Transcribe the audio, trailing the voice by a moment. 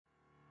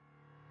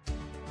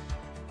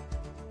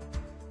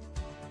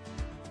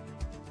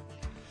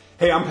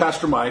Hey, I'm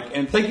Pastor Mike,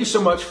 and thank you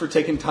so much for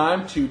taking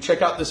time to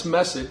check out this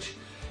message.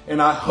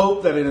 And I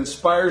hope that it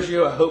inspires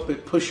you. I hope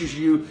it pushes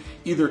you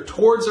either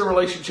towards a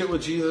relationship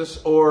with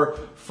Jesus or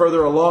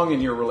further along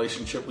in your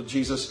relationship with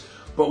Jesus.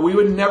 But we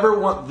would never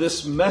want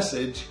this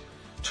message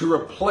to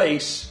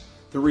replace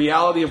the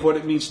reality of what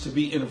it means to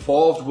be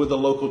involved with a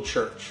local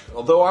church.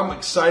 Although I'm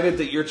excited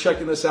that you're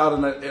checking this out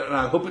and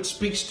I hope it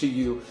speaks to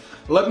you,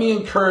 let me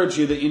encourage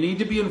you that you need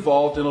to be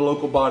involved in a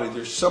local body.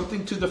 There's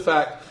something to the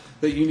fact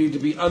that you need to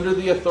be under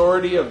the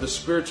authority of the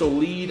spiritual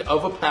lead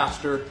of a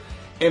pastor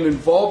and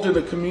involved in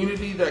a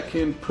community that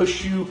can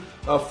push you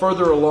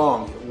further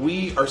along.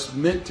 We are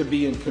meant to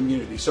be in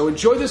community. So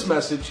enjoy this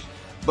message,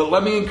 but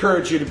let me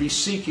encourage you to be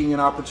seeking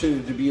an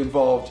opportunity to be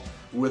involved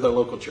with a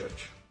local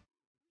church.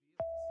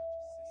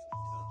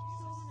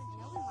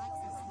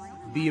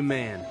 Be a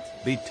man.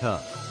 Be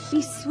tough.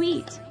 Be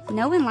sweet.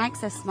 No one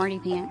likes us smarty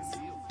pants.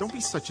 Don't be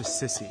such a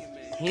sissy.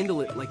 Handle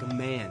it like a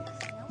man.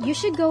 You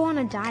should go on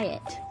a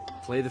diet.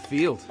 Play the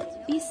field.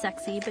 Be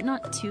sexy, but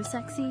not too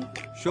sexy.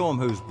 Show him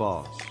who's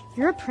boss.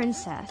 You're a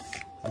princess.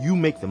 You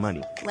make the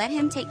money. Let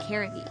him take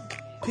care of you.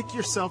 Pick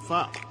yourself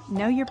up.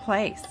 Know your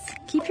place.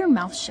 Keep your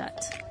mouth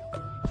shut.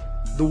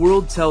 The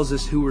world tells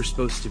us who we're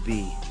supposed to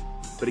be,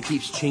 but it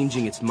keeps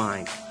changing its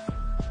mind.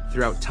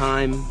 Throughout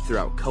time,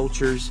 throughout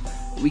cultures,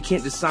 we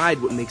can't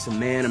decide what makes a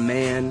man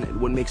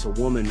and what makes a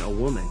woman.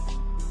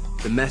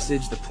 The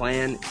message, the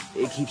plan,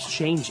 it keeps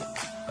changing.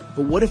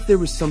 But what if there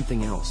was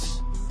something else?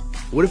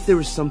 What if there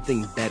was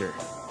something better?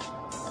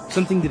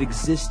 Something that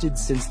existed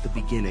since the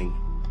beginning.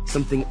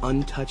 Something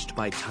untouched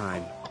by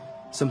time.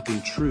 Something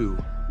true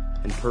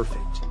and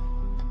perfect.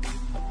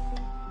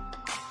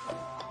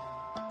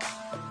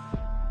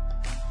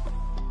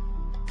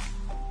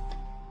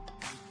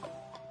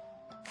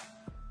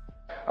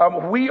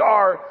 We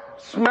are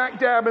smack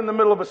dab in the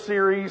middle of a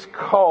series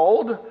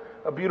called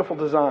A Beautiful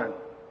Design.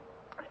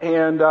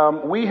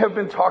 And we have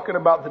been talking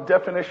about the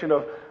definition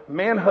of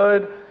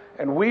manhood,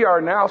 and we are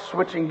now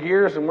switching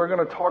gears, and we're going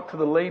to talk to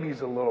the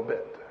ladies a little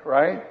bit,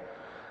 right?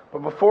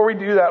 But before we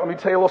do that, let me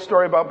tell you a little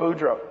story about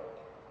Boudreaux.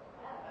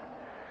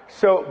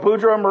 So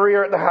Boudreaux and Marie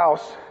are at the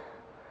house,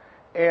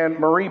 and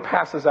Marie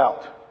passes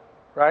out,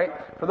 right?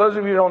 For those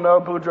of you who don't know,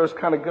 Boudreaux's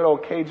kind of good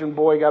old Cajun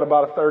boy, got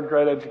about a third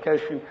grade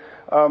education.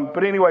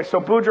 But anyway,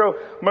 so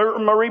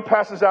Marie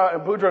passes out,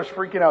 and Boudreaux's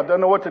freaking out, doesn't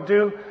know what to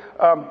do,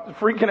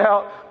 freaking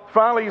out.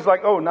 Finally, he's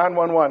like,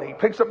 911. He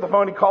picks up the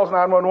phone, he calls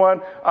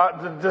 911.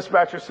 The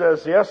dispatcher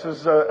says, yes,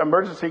 it's an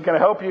emergency, can I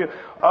help you?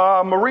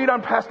 Marie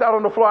done passed out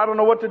on the floor, I don't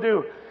know what to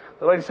do.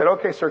 The lady said,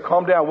 okay, sir,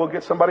 calm down, we'll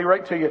get somebody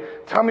right to you.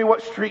 Tell me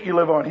what street you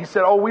live on. He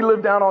said, we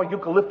live down on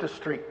Eucalyptus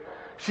Street.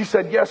 She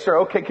said, yes,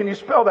 sir, okay, can you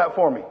spell that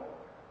for me?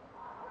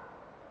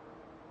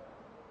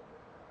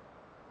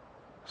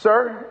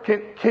 Sir,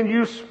 can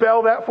you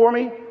spell that for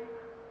me?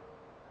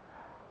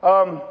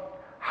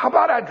 How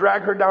about I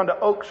drag her down to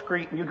Oak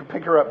Street and you can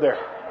pick her up there?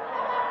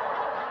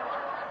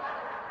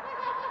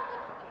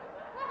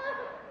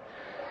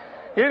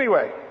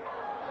 Anyway,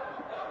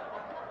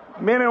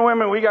 men and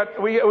women, we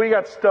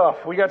got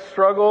stuff. We got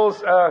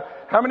struggles.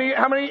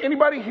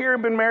 Anybody here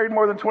been married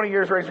more than 20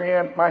 years? Raise your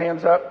hand. My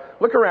hand's up.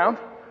 Look around.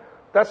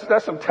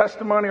 That's some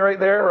testimony right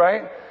there,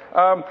 right?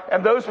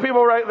 And those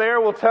people right there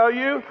will tell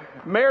you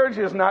marriage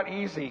is not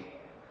easy.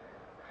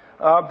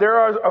 There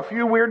are a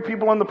few weird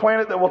people on the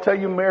planet that will tell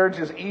you marriage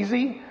is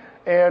easy.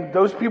 And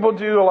those people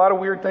do a lot of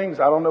weird things.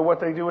 I don't know what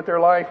they do with their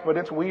life, but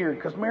it's weird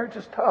because marriage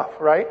is tough,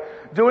 right?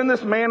 Doing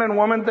this man and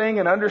woman thing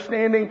and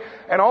understanding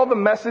and all the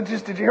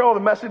messages. Did you hear all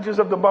the messages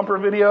of the bumper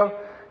video?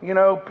 You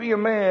know, be a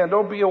man,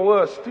 don't be a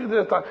wuss, do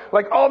this.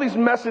 Like all these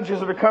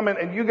messages that are coming,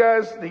 and you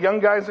guys, the young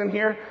guys in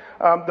here,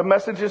 the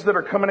messages that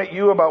are coming at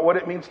you about what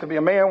it means to be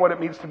a man, what it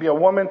means to be a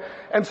woman.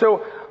 And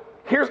so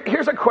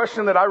here's a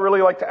question that I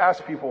really like to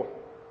ask people.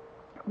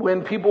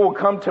 When people will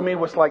come to me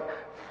with like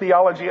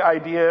theology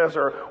ideas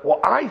or, well,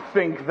 I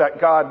think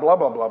that God blah,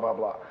 blah, blah, blah,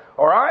 blah.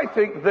 Or I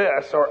think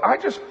this, or I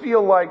just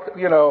feel like,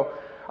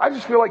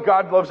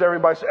 God loves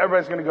everybody, so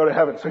everybody's going to go to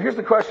heaven. So here's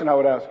the question I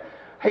would ask.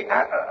 Hey,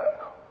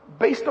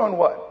 based on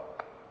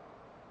what?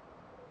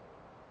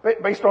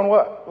 Based on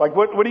what? Like,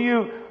 what do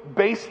you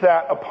base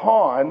that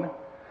upon?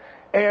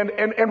 And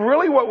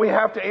really what we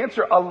have to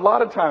answer a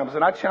lot of times,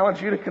 and I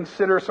challenge you to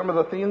consider some of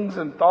the things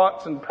and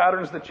thoughts and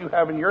patterns that you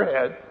have in your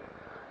head,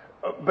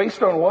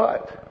 based on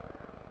what?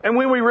 And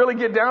when we really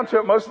get down to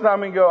it, most of the time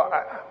we go,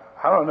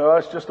 I don't know,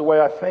 that's just the way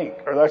I think,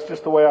 or that's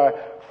just the way I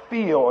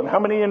feel. And how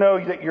many of you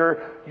know that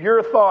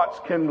your thoughts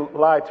can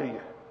lie to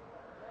you?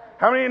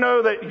 How many of you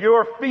know that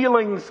your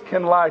feelings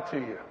can lie to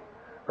you?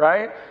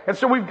 Right? And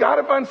so we've got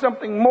to find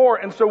something more.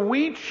 And so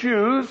we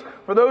choose,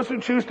 for those who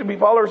choose to be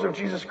followers of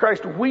Jesus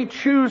Christ, we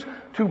choose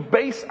to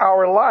base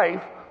our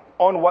life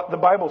on what the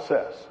Bible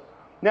says.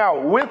 Now,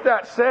 with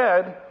that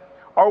said,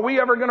 are we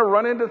ever going to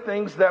run into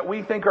things that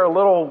we think are a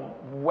little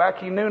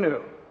wacky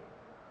noo-noo?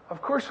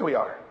 Of course we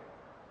are.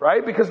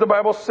 Right? Because the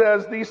Bible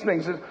says these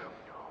things.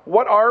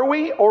 What are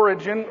we?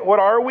 Origin. What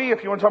are we?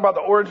 If you want to talk about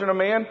the origin of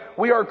man,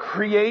 we are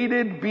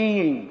created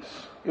beings,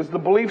 is the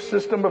belief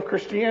system of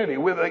Christianity.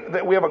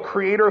 That we have a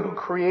creator who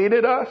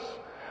created us,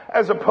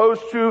 as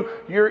opposed to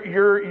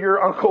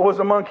your uncle was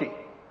a monkey,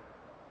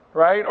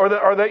 right?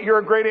 Or that you're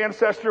a great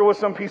ancestor with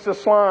some piece of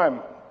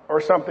slime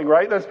or something,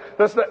 right?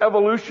 That's the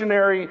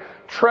evolutionary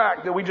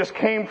track, that we just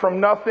came from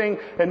nothing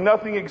and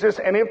nothing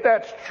exists. And if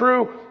that's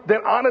true,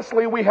 then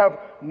honestly we have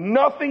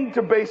nothing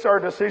to base our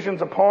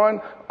decisions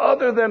upon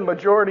other than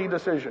majority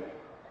decision.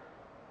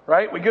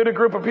 Right? We get a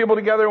group of people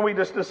together and we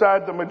just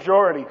decide the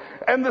majority.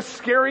 And the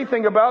scary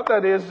thing about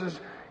that is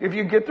if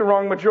you get the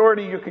wrong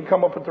majority, you can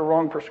come up with the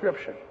wrong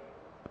prescription.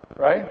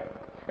 Right?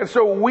 And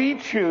so we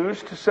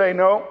choose to say,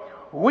 no,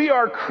 we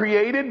are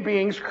created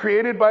beings,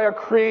 created by a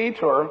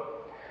creator,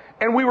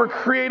 and we were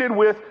created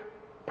with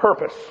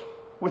purpose,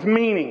 with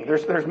meaning.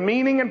 There's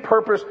meaning and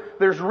purpose,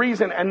 there's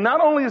reason. And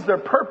not only is there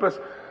purpose,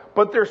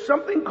 but there's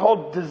something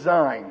called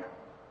design.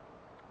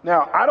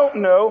 Now, I don't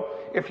know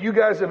if you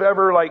guys have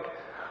ever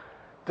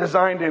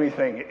designed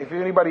anything, if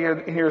anybody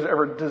here has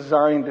ever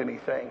designed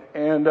anything.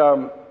 And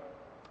I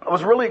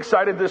was really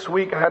excited this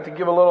week. I had to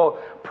give a little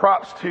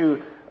props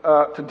to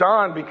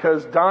Don,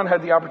 because Don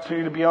had the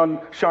opportunity to be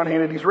on Sean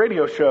Hannity's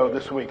radio show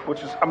this week,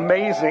 which is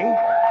amazing,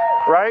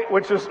 right?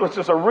 Which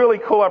is a really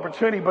cool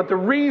opportunity. But the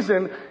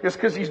reason is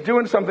because he's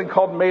doing something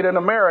called Made in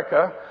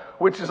America,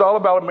 which is all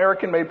about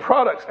American-made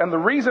products. And the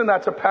reason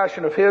that's a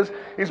passion of his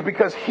is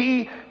because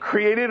he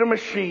created a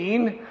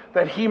machine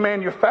that he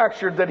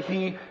manufactured, that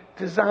he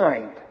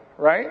designed,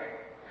 right?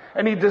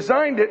 And he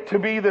designed it to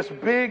be this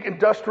big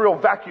industrial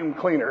vacuum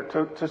cleaner,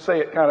 to say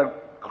it kind of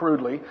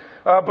crudely.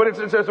 But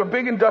it's a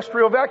big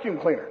industrial vacuum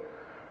cleaner,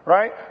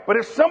 right? But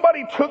if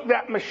somebody took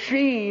that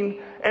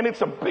machine and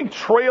it's a big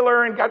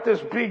trailer and got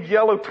this big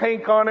yellow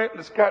tank on it and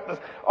it's got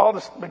all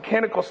this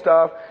mechanical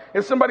stuff,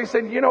 if somebody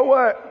said, you know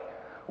what,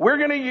 we're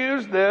going to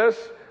use this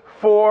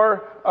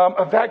for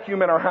a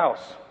vacuum in our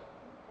house.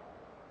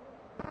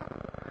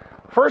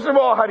 First of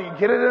all, how do you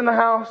get it in the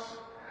house?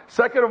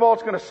 Second of all,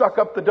 it's going to suck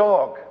up the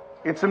dog.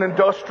 It's an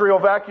industrial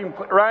vacuum,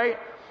 right?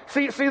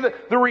 See,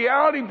 the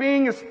reality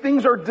being is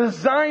things are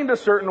designed a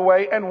certain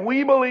way, and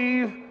we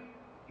believe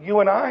you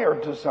and I are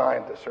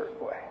designed a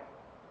certain way.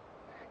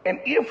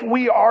 And if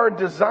we are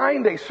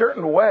designed a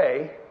certain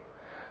way,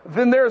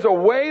 then there's a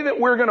way that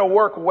we're going to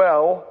work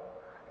well,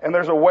 and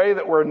there's a way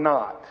that we're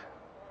not.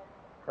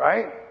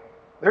 Right?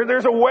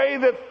 There's a way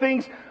that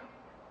things,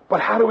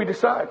 but how do we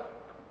decide?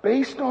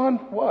 Based on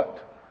what?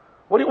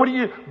 What do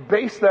you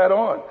base that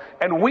on?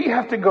 And we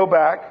have to go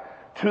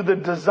back to the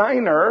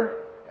designer,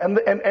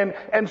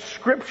 and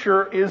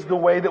Scripture is the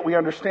way that we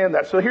understand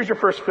that. So here's your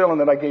first fill-in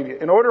that I gave you.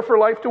 In order for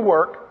life to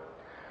work,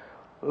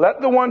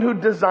 let the one who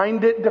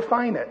designed it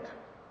define it.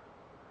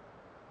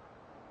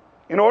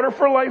 In order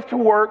for life to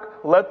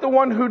work, let the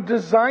one who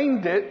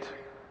designed it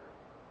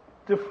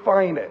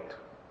define it.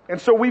 And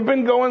so we've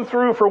been going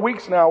through, for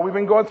weeks now, we've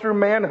been going through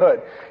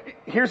manhood.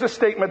 Here's a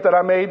statement that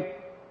I made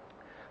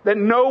that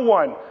no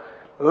one,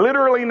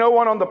 literally no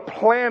one on the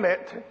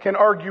planet can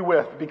argue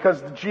with,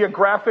 because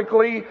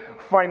geographically,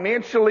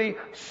 financially,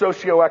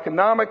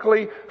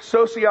 socioeconomically,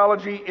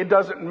 sociology, it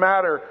doesn't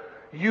matter.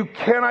 You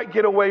cannot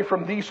get away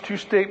from these two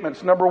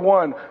statements. Number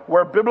one,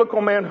 where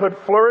biblical manhood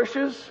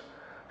flourishes,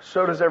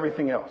 so does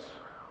everything else.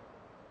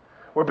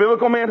 Where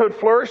biblical manhood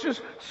flourishes,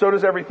 so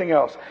does everything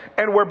else.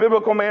 And where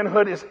biblical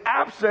manhood is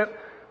absent,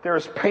 there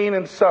is pain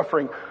and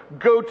suffering.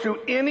 Go to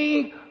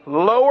any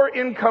lower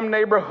income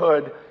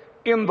neighborhood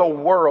in the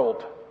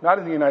world, not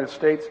in the United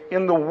States,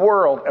 in the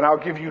world, and I'll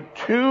give you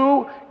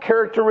two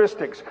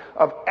characteristics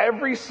of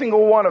every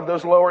single one of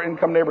those lower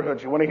income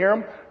neighborhoods. You want to hear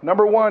them?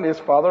 Number one is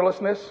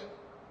fatherlessness,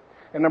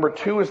 and number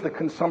two is the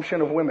consumption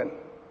of women.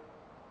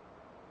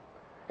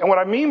 And what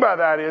I mean by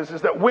that is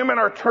that women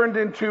are turned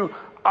into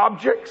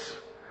objects.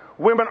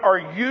 Women are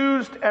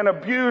used and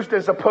abused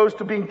as opposed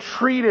to being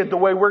treated the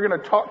way we're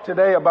going to talk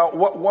today about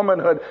what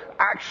womanhood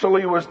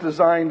actually was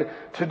designed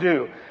to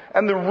do.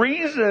 And the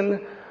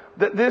reason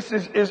that this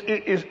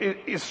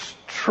is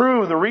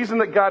true, the reason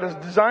that God has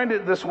designed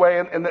it this way,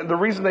 and the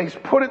reason that He's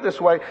put it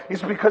this way,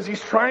 is because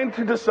He's trying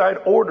to decide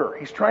order.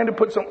 He's trying to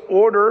put some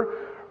order,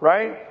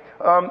 right?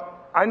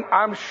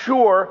 I'm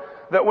sure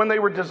that when they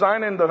were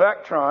designing the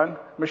Vactron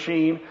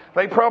machine,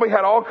 they probably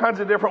had all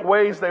kinds of different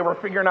ways they were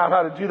figuring out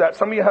how to do that.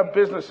 Some of you have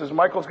businesses.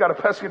 Michael's got a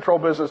pest control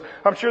business.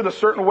 I'm sure the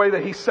certain way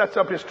that he sets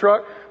up his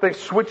truck, they've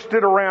switched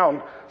it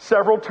around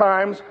several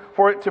times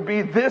for it to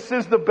be, this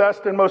is the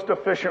best and most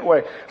efficient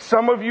way.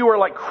 Some of you are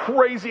like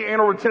crazy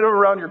animal retentive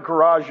around your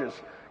garages.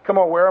 Come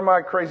on, where are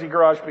my crazy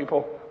garage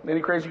people?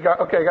 Any crazy guys?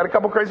 Okay, I got a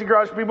couple crazy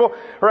garage people,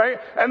 right?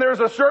 And there's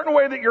a certain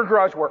way that your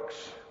garage works,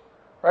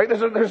 right?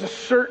 There's a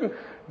certain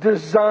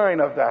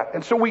design of that.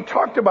 And so we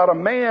talked about a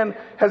man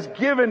has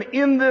given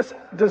in this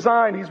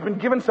design, he's been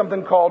given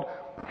something called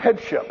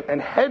headship.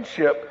 And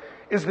headship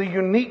is the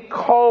unique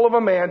call of a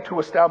man to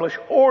establish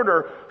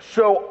order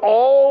so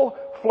all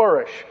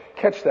flourish.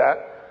 Catch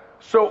that.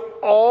 So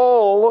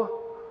all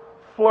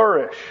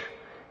flourish.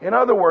 In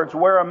other words,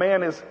 where a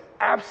man is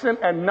absent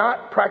and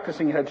not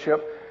practicing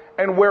headship,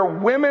 and where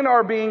women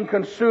are being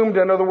consumed,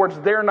 in other words,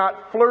 they're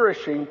not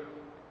flourishing,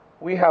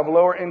 we have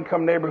lower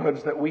income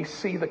neighborhoods that we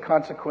see the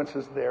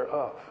consequences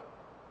thereof.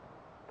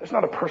 There's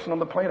not a person on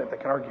the planet that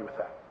can argue with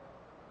that.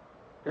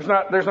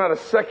 There's not a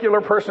secular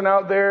person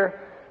out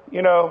there.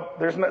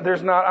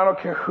 There's not, I don't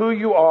care who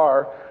you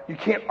are, you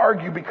can't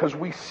argue because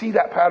we see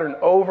that pattern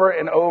over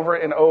and over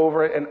and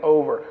over and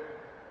over.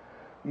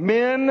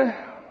 Men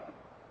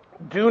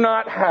do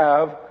not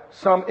have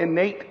some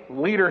innate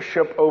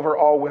leadership over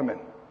all women.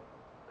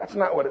 That's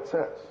not what it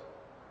says.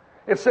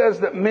 It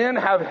says that men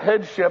have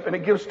headship, and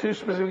it gives two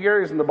specific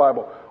areas in the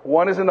Bible.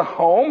 One is in the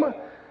home,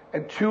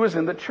 and two is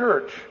in the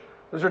church.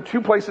 Those are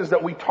two places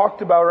that we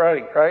talked about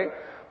already, right?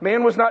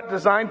 Man was not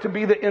designed to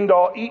be the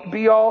end-all,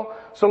 be-all.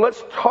 So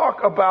let's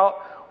talk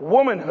about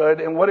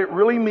womanhood and what it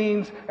really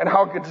means and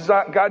how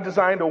God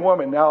designed a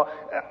woman. Now,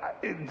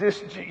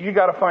 you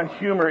got to find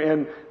humor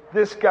in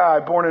this guy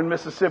born in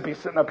Mississippi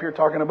sitting up here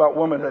talking about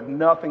womanhood.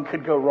 Nothing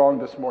could go wrong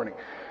this morning.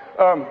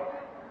 But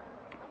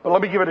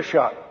let me give it a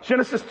shot.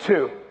 Genesis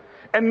 2.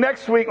 And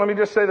next week, let me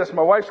just say this.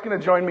 My wife's going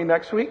to join me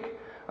next week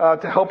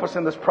to help us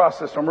in this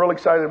process. So I'm really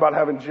excited about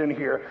having Jen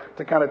here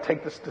to kind of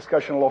take this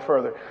discussion a little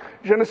further.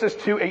 Genesis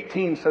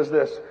 2:18 says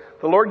this.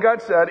 The Lord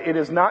God said, it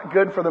is not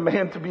good for the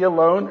man to be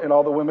alone. And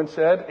all the women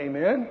said,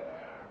 amen.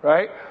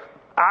 Right?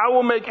 I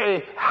will make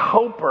a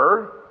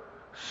helper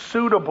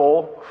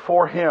suitable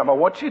for him. I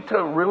want you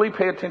to really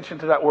pay attention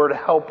to that word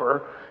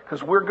helper,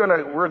 because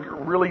we're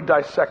really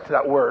dissect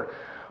that word.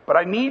 But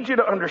I need you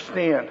to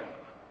understand,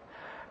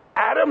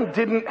 Adam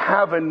didn't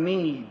have a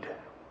need.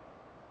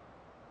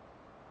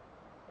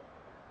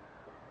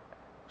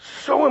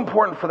 So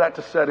important for that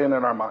to set in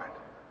our mind.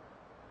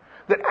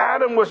 That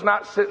Adam was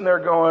not sitting there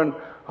going,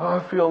 oh, I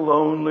feel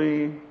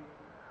lonely.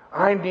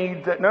 I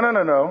need that.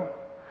 No.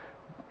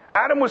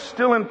 Adam was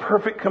still in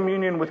perfect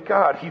communion with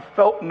God. He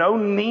felt no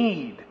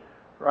need,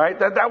 right?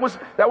 That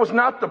was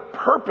not the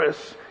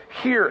purpose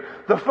here.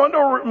 The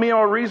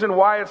fundamental reason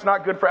why it's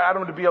not good for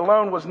Adam to be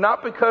alone was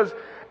not because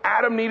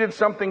Adam needed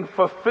something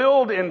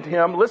fulfilled in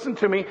him. Listen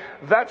to me.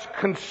 That's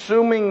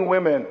consuming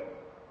women.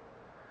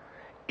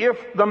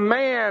 If the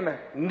man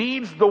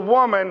needs the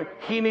woman,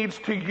 he needs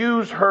to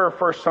use her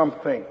for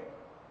something.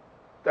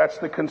 That's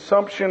the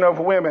consumption of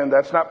women.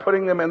 That's not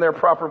putting them in their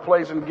proper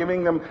place and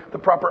giving them the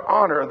proper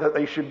honor that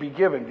they should be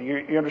given. Do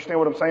you understand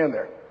what I'm saying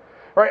there?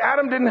 Right?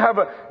 Adam didn't have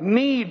a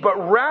need, but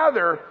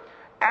rather,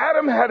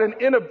 Adam had an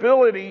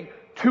inability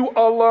to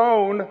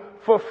alone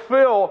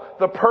fulfill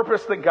the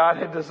purpose that God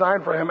had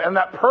designed for him. And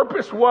that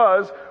purpose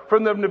was for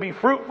them to be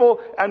fruitful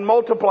and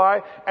multiply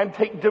and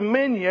take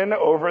dominion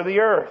over the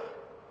earth.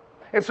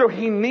 And so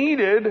he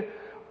needed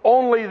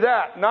only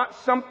that, not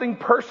something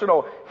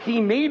personal.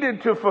 He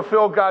needed to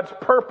fulfill God's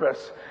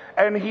purpose,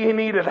 and he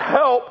needed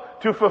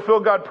help to fulfill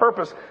God's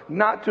purpose,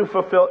 not to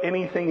fulfill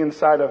anything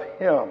inside of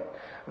him.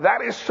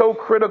 That is so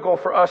critical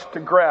for us to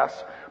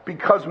grasp,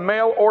 because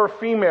male or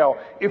female,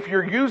 if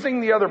you're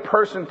using the other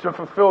person to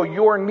fulfill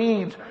your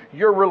needs,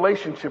 your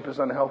relationship is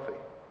unhealthy.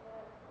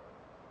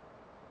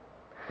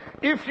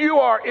 If you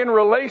are in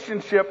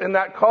relationship in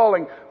that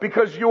calling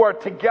because you are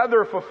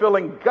together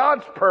fulfilling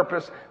God's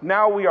purpose,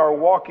 now we are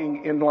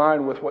walking in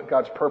line with what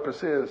God's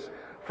purpose is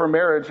for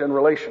marriage and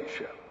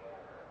relationship.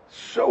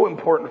 So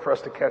important for us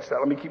to catch that.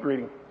 Let me keep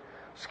reading.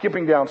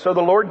 Skipping down. So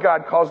the Lord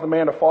God caused the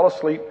man to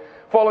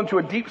fall into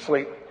a deep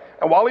sleep.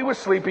 And while he was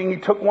sleeping, he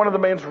took one of the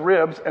man's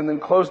ribs and then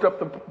closed up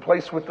the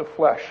place with the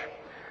flesh.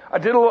 I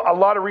did a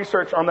lot of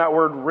research on that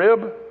word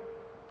rib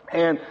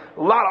and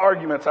a lot of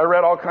arguments. I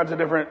read all kinds of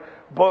different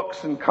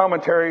books and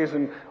commentaries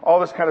and all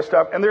this kind of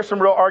stuff. And there's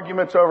some real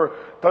arguments over,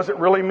 does it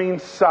really mean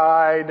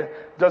side?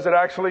 Does it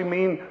actually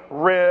mean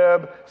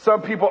rib?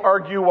 Some people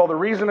argue, well, the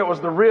reason it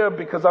was the rib,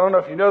 because I don't know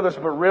if you know this,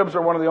 but ribs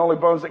are one of the only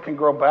bones that can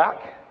grow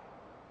back,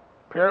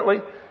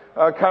 apparently.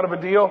 Kind of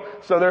a deal.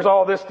 So there's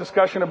all this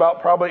discussion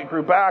about probably it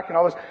grew back and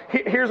all this.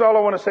 Here's all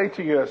I want to say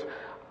to you is,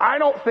 I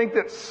don't think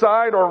that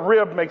side or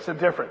rib makes a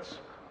difference.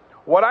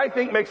 What I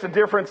think makes a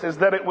difference is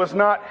that it was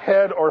not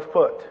head or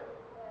foot.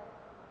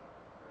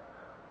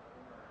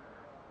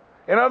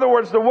 In other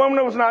words, the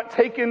woman was not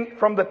taken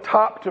from the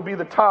top to be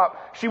the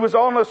top. She was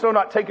also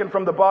not taken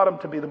from the bottom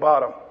to be the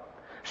bottom.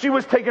 She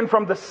was taken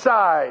from the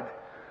side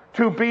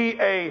to be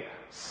a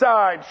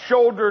side,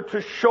 shoulder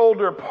to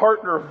shoulder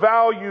partner,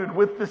 valued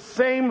with the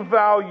same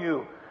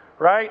value,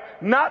 right?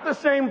 Not the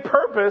same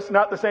purpose,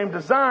 not the same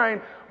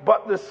design,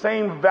 but the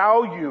same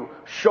value,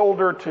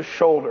 shoulder to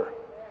shoulder.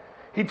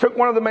 He took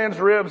one of the man's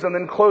ribs and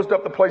then closed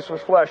up the place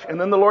with flesh. And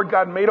then the Lord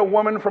God made a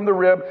woman from the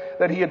rib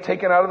that he had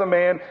taken out of the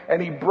man,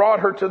 and he brought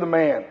her to the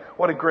man.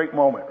 What a great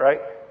moment, right?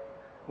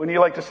 When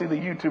you like to see the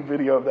YouTube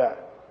video of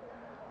that.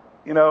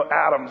 You know,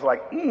 Adam's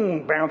like,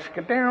 bounce,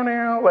 get down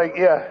now. Like,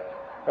 yeah,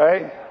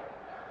 right?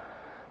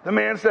 The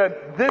man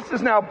said, this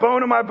is now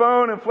bone of my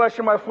bone and flesh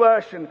of my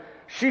flesh, and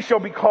she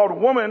shall be called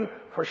woman,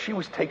 for she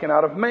was taken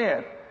out of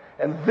man.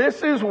 And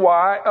this is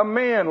why a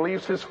man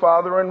leaves his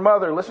father and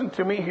mother. Listen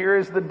to me, here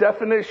is the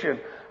definition.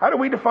 How do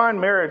we define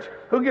marriage?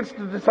 Who gets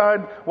to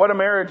decide what a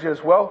marriage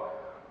is? Well,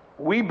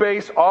 we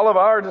base all of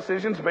our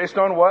decisions based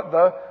on what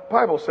the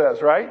Bible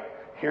says, right?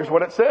 Here's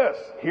what it says.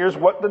 Here's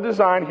what the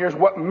design, here's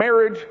what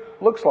marriage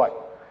looks like.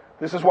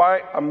 This is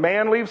why a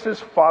man leaves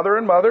his father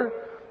and mother.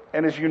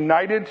 and is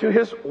united to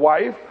his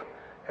wife,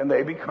 and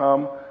they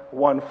become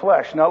one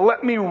flesh. Now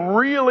let me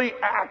really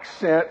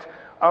accent,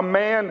 a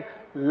man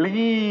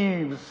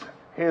leaves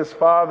his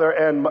father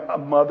and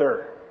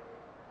mother.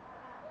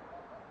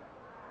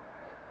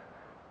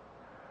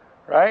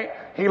 Right?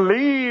 He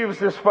leaves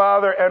his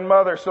father and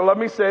mother. So let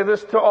me say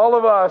this to all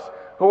of us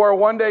who are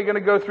one day going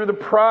to go through the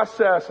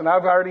process, and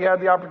I've already had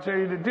the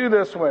opportunity to do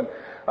this one,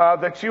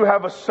 that you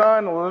have a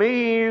son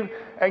leave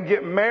and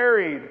get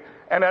married.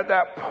 And at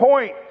that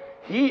point,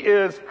 he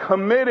is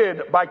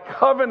committed by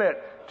covenant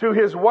to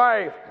his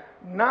wife,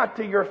 not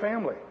to your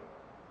family.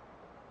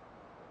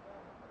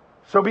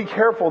 So be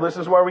careful. This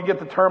is why we get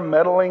the term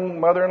meddling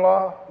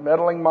mother-in-law,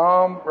 meddling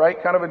mom,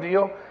 right? Kind of a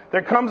deal.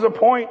 There comes a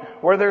point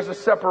where there's a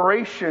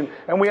separation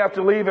and we have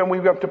to leave, and we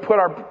have to put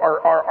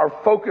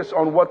our focus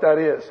on what that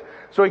is.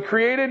 So he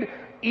created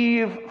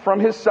Eve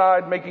from his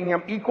side, making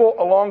him equal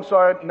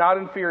alongside, not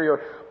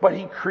inferior. But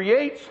he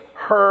creates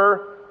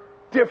her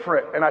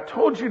different. And I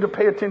told you to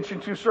pay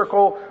attention to,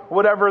 circle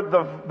whatever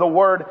the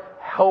word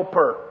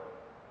helper.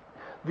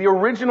 The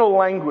original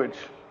language,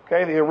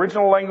 okay, the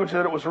original language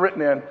that it was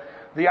written in,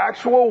 the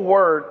actual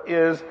word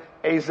is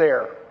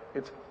Ezer.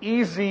 It's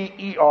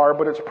E-Z-E-R,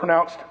 but it's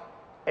pronounced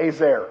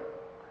Ezer.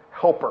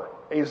 Helper.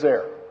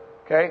 Ezer.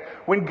 Okay?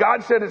 When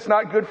God said it's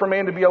not good for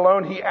man to be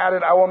alone, he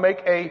added, I will make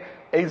a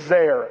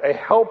Ezer, a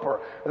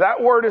helper.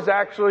 That word is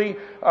actually,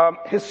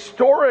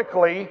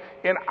 historically,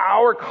 in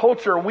our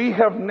culture, we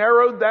have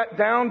narrowed that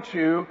down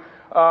to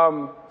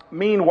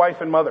mean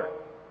wife and mother.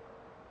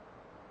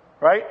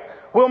 Right?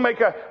 We'll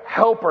make a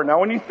helper. Now,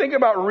 when you think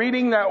about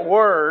reading that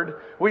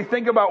word, we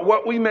think about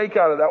what we make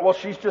out of that. Well,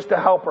 she's just a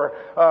helper.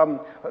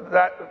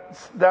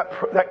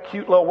 That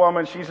cute little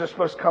woman, she's just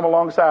supposed to come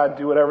alongside,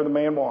 do whatever the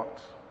man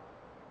wants.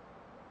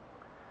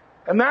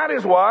 And that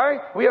is why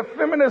we have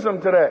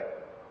feminism today.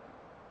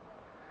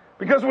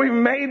 Because we've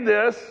made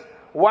this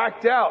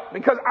whacked out.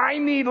 Because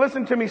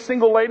listen to me,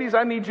 single ladies,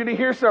 I need you to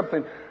hear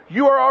something.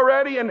 You are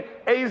already an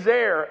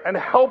Ezer, an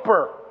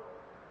helper.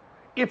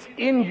 It's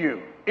in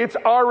you. It's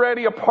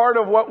already a part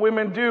of what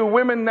women do.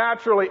 Women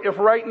naturally, if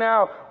right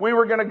now we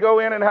were going to go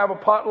in and have a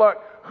potluck,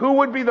 who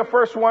would be the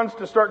first ones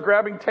to start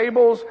grabbing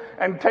tables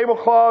and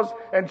tablecloths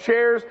and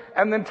chairs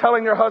and then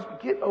telling their husband,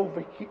 get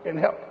over here and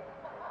help?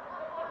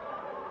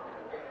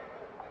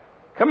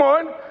 Come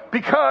on,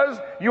 because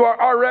you are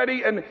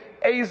already an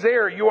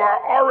Ezer. You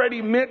are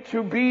already meant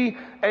to be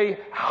a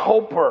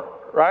helper,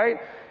 right?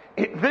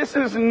 This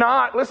is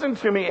not, listen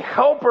to me,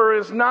 helper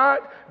is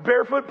not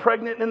barefoot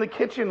pregnant in the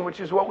kitchen, which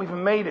is what we've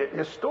made it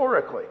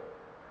historically.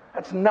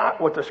 That's not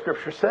what the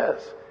scripture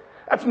says.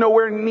 That's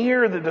nowhere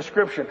near the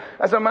description.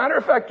 As a matter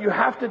of fact, you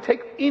have to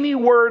take any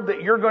word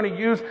that you're going to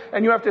use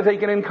and you have to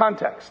take it in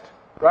context,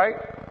 right?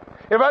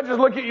 If I just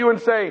look at you and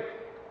say,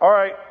 all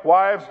right,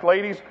 wives,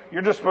 ladies,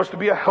 you're just supposed to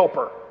be a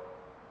helper.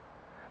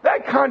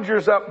 That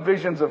conjures up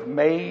visions of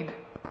maid,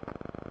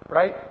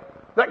 right?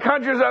 That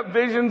conjures up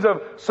visions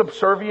of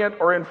subservient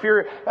or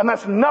inferior. And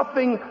that's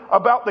nothing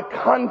about the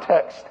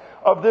context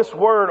of this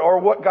word or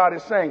what God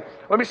is saying.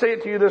 Let me say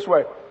it to you this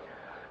way.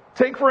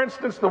 Take, for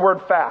instance, the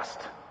word fast,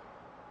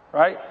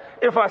 right?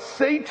 If I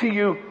say to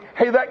you,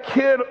 hey, that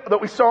kid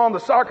that we saw on the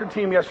soccer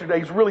team yesterday,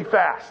 he's really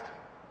fast.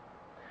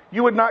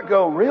 You would not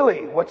go,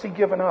 really? What's he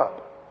giving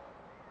up?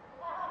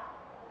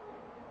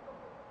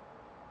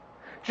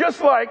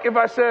 Just like if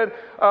I said,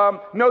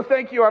 no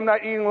thank you, I'm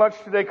not eating lunch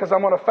today because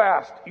I'm on a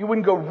fast. You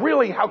wouldn't go,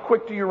 really, how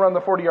quick do you run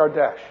the 40-yard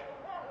dash?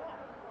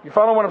 You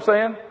follow what I'm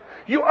saying?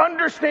 You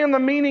understand the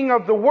meaning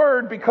of the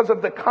word because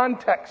of the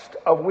context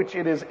of which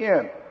it is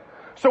in.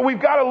 So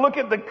we've got to look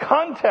at the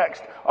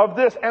context of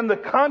this, and the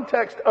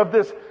context of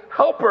this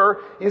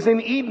helper is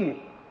in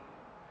Eden.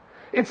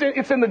 It's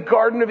in the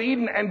Garden of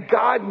Eden, and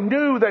God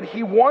knew that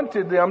He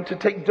wanted them to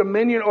take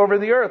dominion over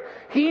the earth.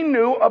 He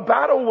knew a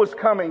battle was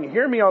coming.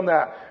 Hear me on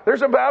that.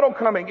 There's a battle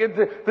coming.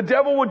 The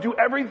devil would do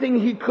everything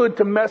he could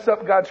to mess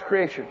up God's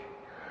creation.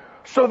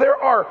 So there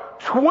are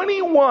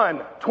 21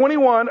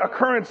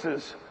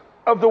 occurrences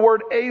of the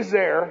word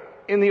Ezer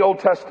in the Old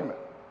Testament.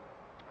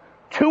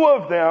 2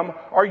 of them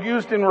are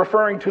used in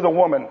referring to the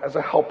woman as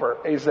a helper,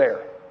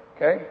 Ezer.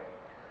 Okay?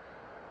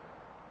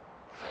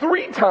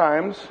 3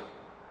 times,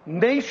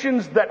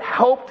 nations that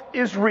helped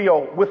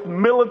Israel with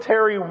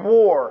military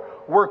war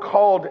were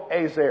called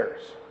Ezers.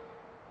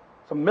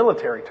 It's a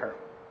military term.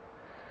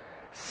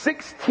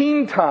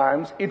 16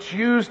 times it's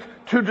used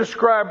to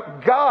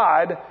describe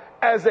God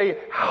as a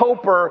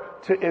helper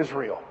to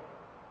Israel.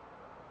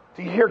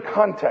 Do you hear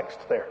context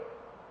there?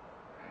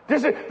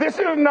 This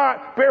is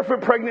not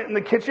barefoot pregnant in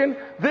the kitchen.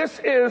 This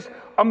is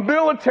a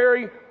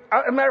military,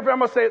 as a matter of fact, I'm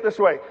going to say it this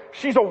way.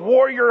 She's a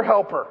warrior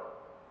helper.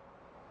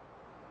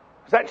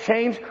 Does that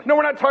change? No,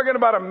 we're not talking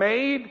about a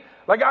maid.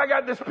 Like, I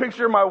got this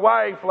picture of my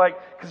wife,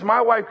 because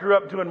my wife grew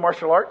up doing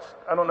martial arts.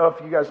 I don't know if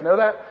you guys know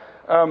that.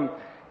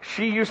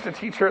 She used to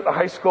teach her at the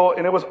high school,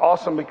 and it was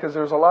awesome because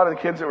there was a lot of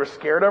the kids that were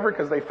scared of her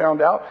because they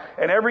found out.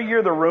 And every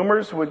year the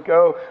rumors would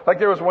go, like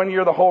there was one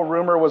year the whole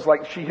rumor was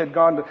like she had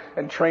gone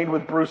and trained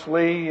with Bruce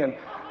Lee, and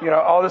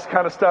all this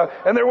kind of stuff.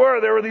 And there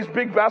were these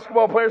big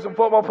basketball players and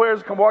football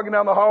players come walking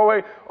down the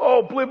hallway.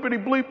 Oh,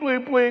 blippity, bleep,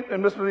 bleep, bleep.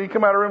 And Miss Matheny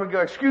come out of the room and go,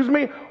 excuse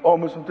me? Oh,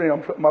 Miss Matheny,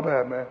 my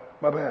bad, man.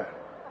 My bad.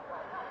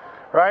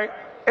 Right?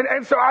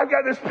 And so I've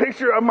got this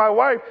picture of my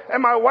wife,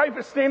 and my wife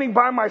is standing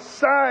by my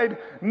side,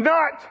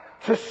 not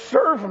to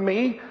serve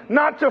me,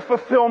 not to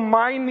fulfill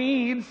my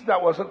needs.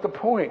 That wasn't the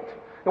point.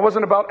 It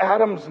wasn't about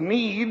Adam's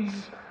needs,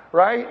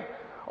 right?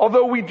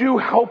 Although we do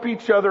help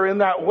each other in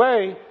that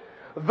way,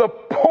 the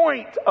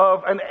point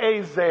of an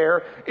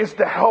Azer is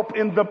to help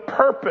in the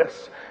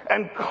purpose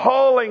and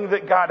calling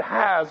that God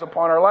has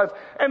upon our lives.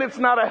 And it's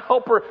not a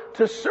helper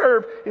to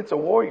serve, it's a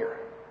warrior.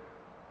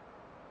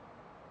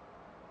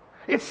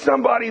 It's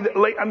somebody that,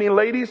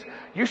 ladies,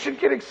 you should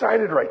get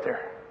excited right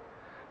there.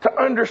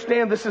 To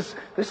understand this is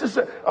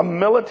a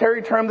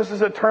military term. This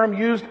is a term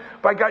used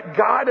by God.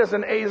 God as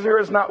an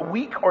Azer is not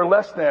weak or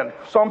less than.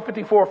 Psalm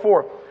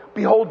 54:4.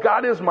 Behold,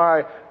 God is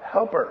my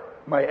helper,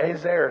 my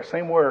Azer,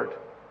 same word.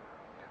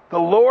 The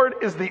Lord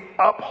is the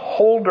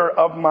upholder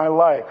of my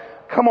life.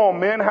 Come on,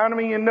 men. How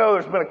many of you know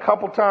there's been a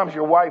couple times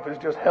your wife has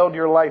just held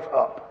your life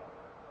up?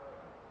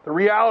 The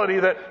reality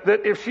that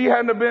if she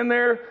hadn't have been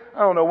there, I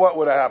don't know what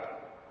would have happened.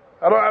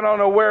 I don't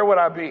know where would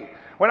I be.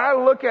 When I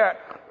look at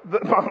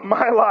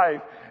my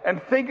life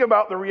and think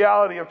about the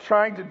reality of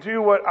trying to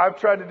do what I've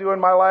tried to do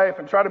in my life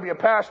and try to be a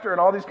pastor and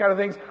all these kind of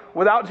things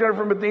without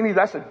Jennifer Matheny,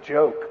 that's a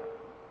joke.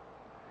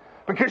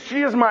 Because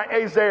she is my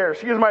Azer.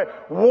 She is my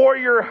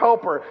warrior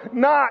helper.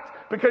 Not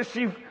because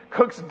she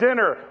cooks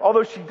dinner,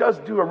 although she does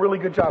do a really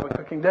good job of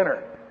cooking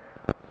dinner.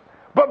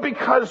 But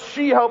because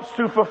she helps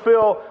to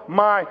fulfill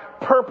my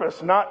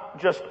purpose, not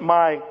just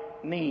my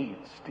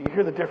needs. Do you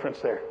hear the difference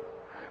there?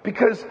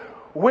 Because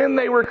when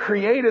they were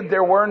created,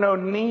 there were no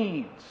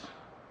needs.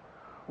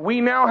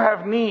 We now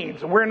have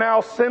needs. We're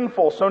now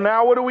sinful. So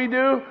now what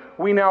do?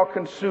 We now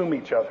consume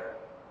each other.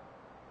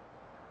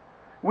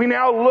 We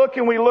now look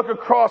and we look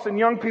across, and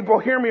young people,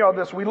 hear me on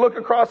this. We look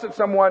across at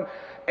someone,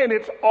 and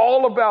it's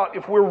all about,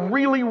 if we're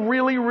really,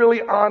 really,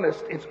 really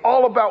honest, it's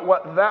all about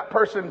what that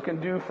person can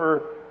do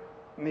for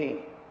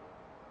me.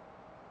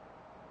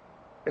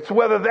 It's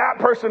whether that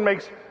person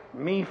makes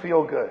me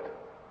feel good.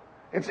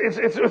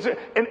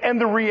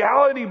 And the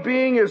reality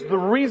being is the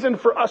reason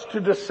for us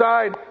to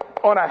decide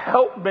on a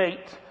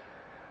helpmate,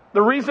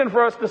 the reason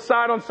for us to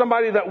decide on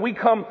somebody that we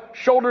come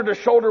shoulder to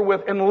shoulder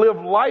with and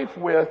live life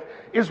with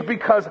is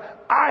because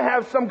I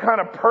have some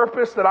kind of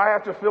purpose that I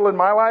have to fill in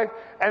my life,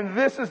 and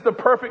this is the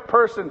perfect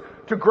person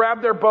to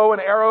grab their bow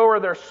and arrow or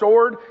their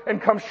sword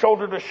and come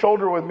shoulder to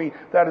shoulder with me.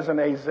 That is an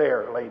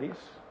Azer, ladies.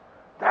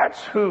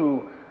 That's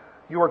who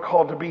you are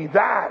called to be.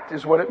 That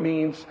is what it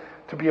means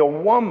to be a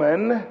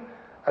woman,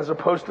 as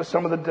opposed to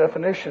some of the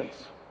definitions.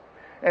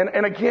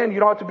 And again, you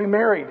don't have to be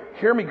married.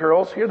 Hear me,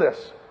 girls. Hear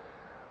this.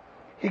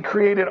 He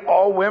created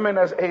all women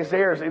as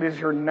Azers. It is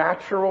your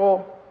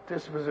natural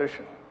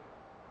disposition.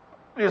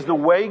 It is the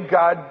way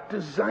God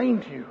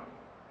designed you.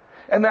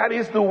 And that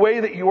is the way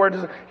that you are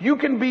designed. You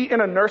can be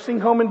in a nursing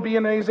home and be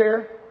an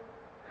Azer.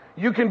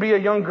 You can be a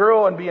young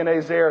girl and be an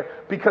Azer,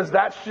 because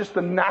that's just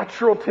the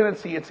natural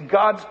tendency. It's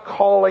God's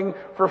calling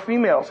for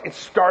females. It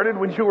started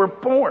when you were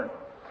born.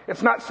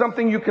 It's not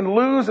something you can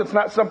lose. It's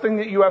not something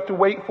that you have to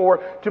wait for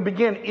to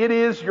begin. It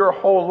is your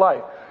whole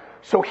life.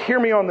 So hear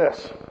me on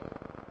this.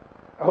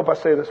 I hope I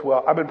say this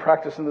well. I've been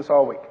practicing this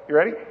all week. You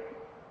ready?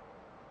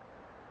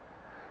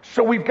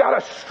 So we've got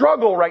a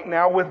struggle right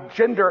now with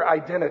gender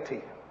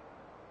identity.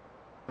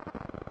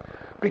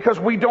 Because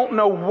we don't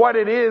know what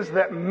it is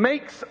that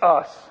makes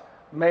us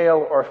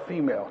male or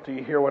female. Do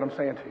you hear what I'm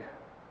saying to you?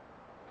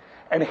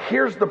 And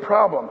here's the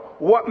problem.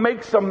 What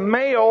makes a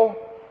male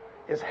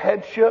is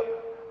headship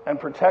and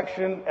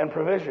protection and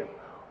provision.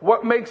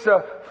 What makes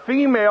a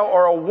female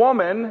or a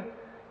woman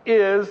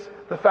is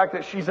the fact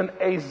that she's an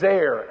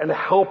Azer, a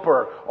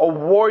helper, a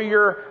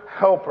warrior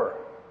helper.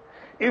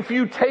 If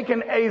you take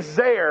an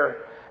Azer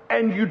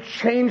and you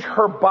change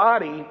her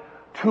body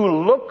to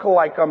look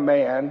like a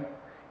man,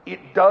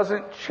 it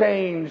doesn't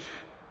change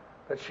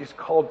that she's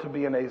called to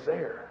be an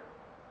Azer.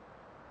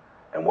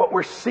 And what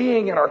we're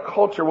seeing in our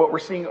culture, what we're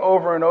seeing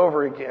over and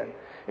over again,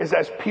 is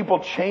as people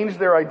change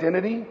their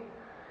identity,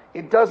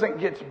 it doesn't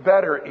get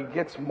better, it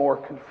gets more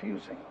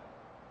confusing.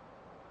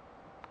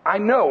 I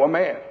know a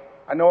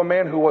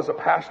man who was a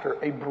pastor,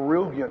 a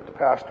brilliant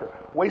pastor,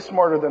 way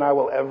smarter than I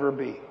will ever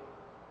be.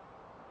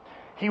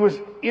 He was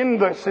in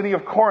the city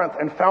of Corinth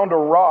and found a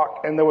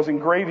rock, and there was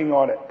engraving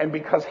on it. And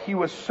because he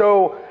was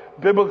so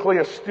biblically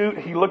astute,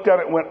 he looked at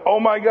it and went, oh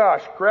my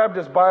gosh, grabbed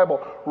his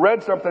Bible,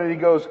 read something, and he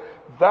goes,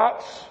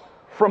 that's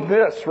from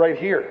this right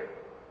here.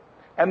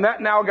 And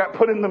that now got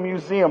put in the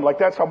museum. Like,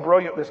 that's how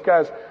brilliant this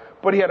guy is.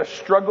 But he had a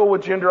struggle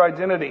with gender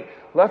identity.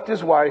 Left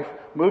his wife,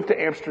 moved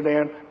to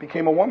Amsterdam,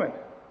 became a woman.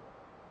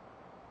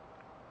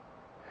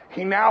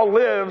 He now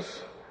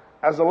lives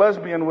as a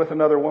lesbian with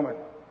another woman.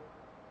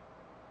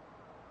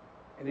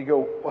 And you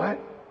go, what?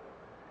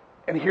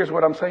 And here's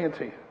what I'm saying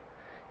to you.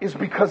 Is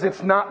because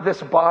it's not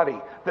this body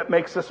that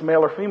makes us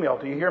male or female.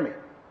 Do you hear me?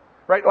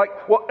 Right?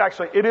 Like, well,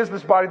 actually, it is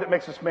this body that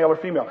makes us male or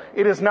female.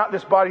 It is not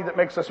this body that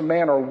makes us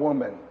man or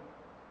woman.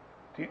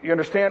 Do you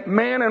understand?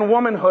 Man and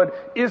womanhood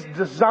is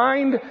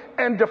designed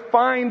and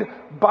defined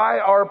by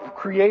our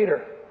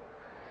Creator.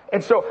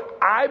 And so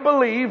I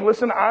believe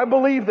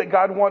that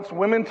God wants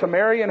women to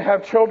marry and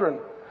have children.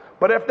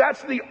 But if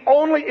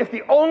if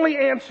the only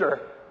answer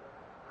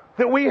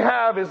that we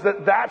have is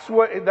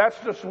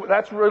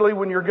that's really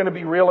when you're going to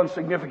be real and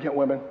significant,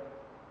 women,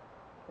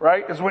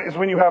 right? Is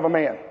when you have a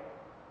man.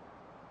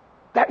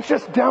 That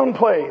just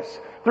downplays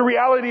the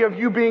reality of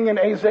you being an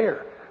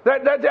Azair.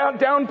 That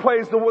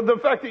downplays the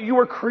fact that you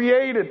were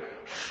created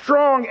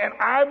strong. And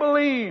I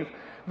believe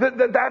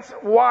that's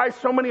why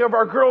so many of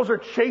our girls are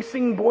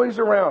chasing boys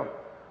around.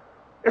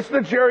 It's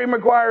the Jerry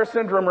Maguire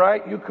syndrome,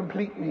 right? You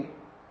complete me.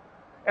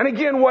 And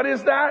again, what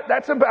is that?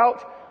 That's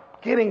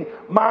about getting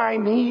my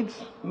needs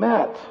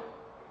met.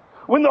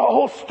 When the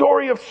whole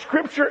story of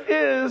Scripture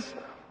is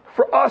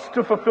for us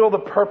to fulfill the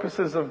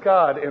purposes of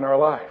God in our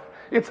life.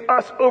 It's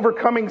us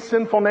overcoming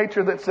sinful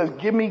nature that says,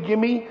 give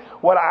me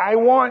what I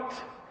want,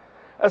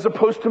 as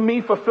opposed to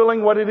me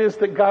fulfilling what it is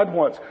that God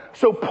wants.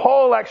 So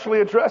Paul actually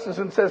addresses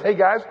and says, hey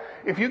guys,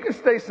 if you can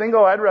stay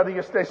single, I'd rather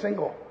you stay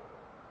single.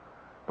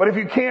 But if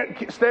you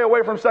can't stay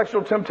away from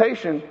sexual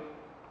temptation,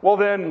 well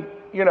then,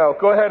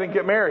 go ahead and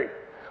get married.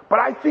 But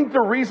I think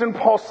the reason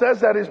Paul says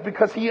that is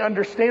because he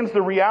understands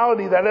the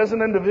reality that as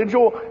an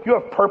individual, you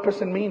have purpose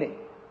and meaning.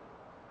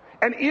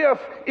 And if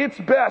it's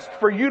best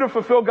for you to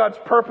fulfill God's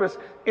purpose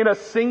in a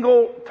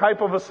single type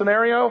of a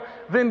scenario,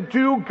 then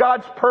do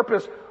God's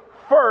purpose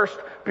first,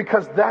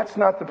 because that's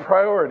not the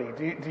priority.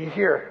 Do you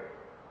hear?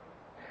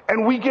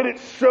 And we get it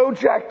so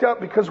jacked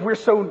up because we're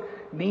so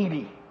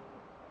needy.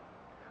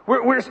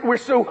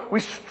 We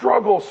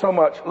struggle so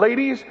much.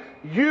 Ladies,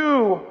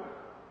 you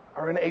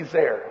are an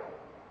Azair.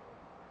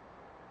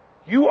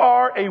 You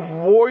are a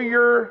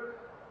warrior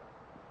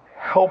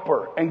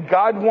helper, and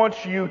God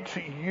wants you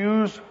to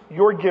use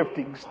your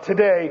giftings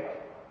today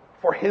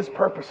for His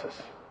purposes,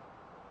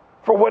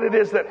 for what it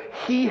is that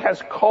He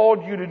has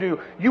called you to do.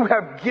 You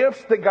have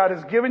gifts that God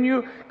has given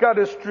you. God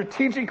has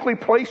strategically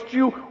placed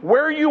you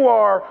where you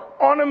are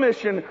on a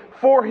mission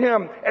for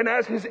Him. And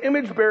as His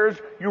image bearers,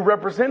 you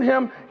represent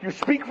Him, you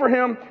speak for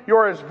Him, you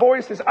are His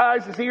voice, His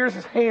eyes, His ears,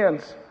 His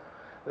hands.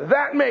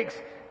 That makes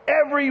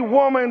every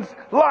woman's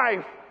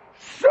life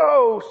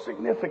so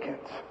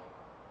significant.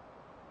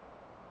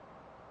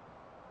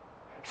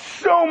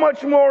 So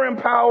much more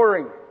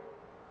empowering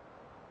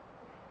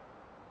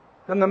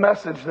than the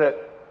message that,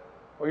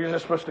 well, you're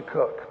just supposed to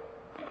cook.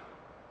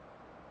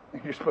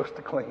 You're supposed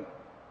to clean.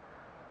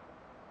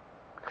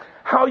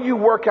 How you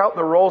work out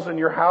the roles in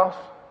your house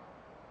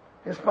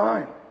is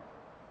fine,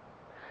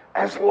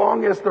 as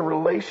long as the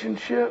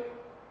relationship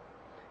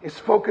is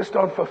focused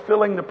on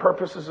fulfilling the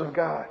purposes of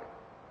God.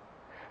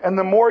 And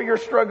the more you're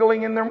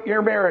struggling in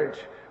your marriage,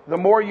 the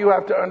more you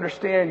have to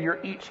understand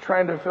you're each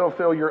trying to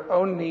fulfill your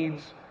own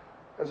needs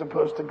as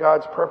opposed to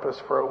God's purpose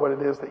for what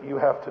it is that you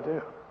have to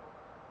do.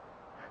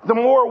 The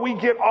more we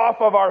get off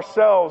of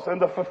ourselves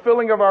and the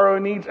fulfilling of our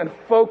own needs and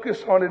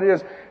focus on it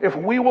is, if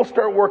we will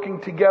start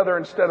working together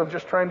instead of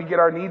just trying to get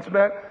our needs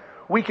met,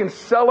 we can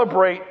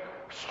celebrate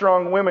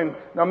strong women.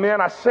 Now,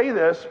 men, I say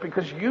this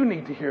because you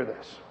need to hear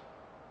this.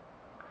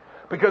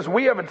 Because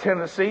we have a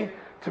tendency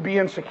to be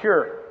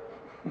insecure.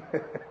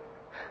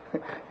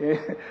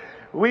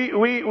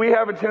 We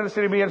have a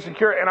tendency to be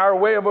insecure, and our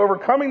way of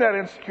overcoming that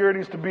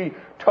insecurity is to be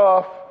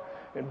tough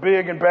and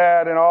big and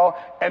bad and all,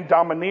 and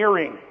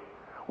domineering.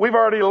 We've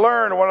already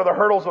learned one of the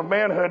hurdles of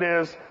manhood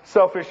is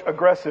selfish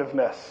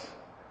aggressiveness,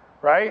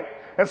 right?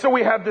 And so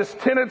we have this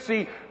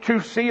tendency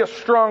to see a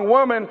strong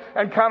woman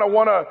and kind of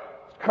want to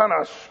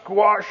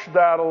squash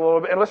that a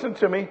little bit. And listen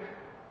to me,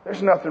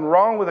 there's nothing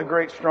wrong with a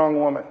great strong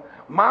woman.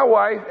 My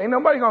wife, ain't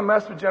nobody gonna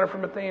mess with Jennifer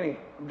Matheny.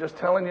 I'm just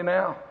telling you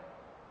now.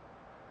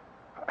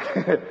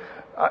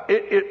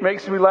 It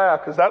makes me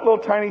laugh because that little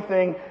tiny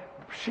thing,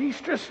 she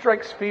just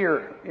strikes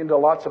fear into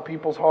lots of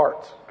people's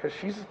hearts because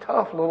she's a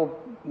tough little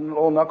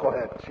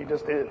knucklehead. She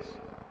just is.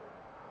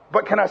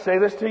 But can I say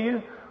this to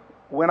you?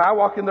 When I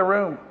walk in the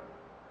room,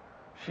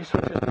 she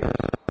switches gears.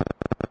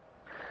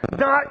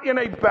 Not in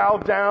a bow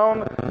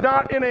down,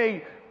 not in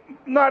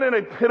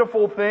a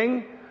pitiful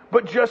thing,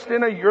 but just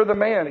in a you're the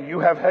man. You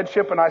have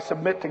headship and I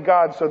submit to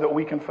God so that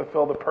we can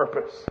fulfill the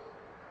purpose.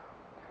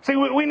 See,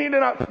 we need to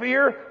not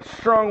fear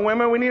strong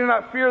women. We need to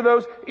not fear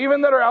those even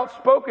that are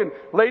outspoken.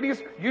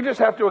 Ladies, you just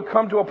have to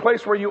come to a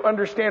place where you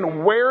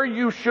understand where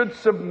you should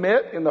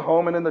submit in the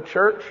home and in the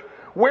church,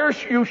 where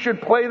you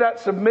should play that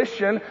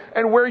submission,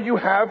 and where you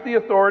have the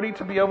authority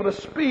to be able to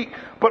speak.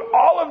 But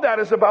all of that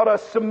is about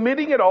us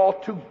submitting it all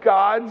to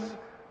God's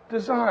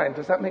design.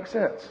 Does that make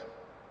sense?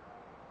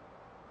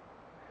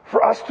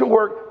 For us to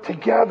work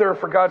together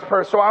for God's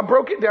purpose. So I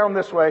broke it down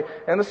this way,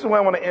 and this is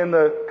where I want to end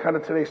the kind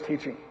of today's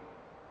teaching.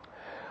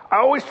 I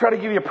always try to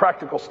give you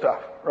practical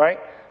stuff, right?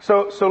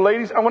 So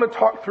ladies, I want to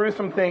talk through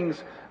some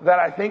things that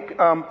I think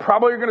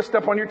probably are going to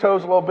step on your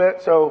toes a little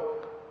bit. So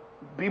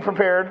be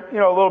prepared, a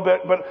little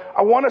bit, but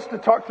I want us to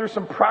talk through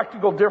some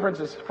practical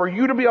differences for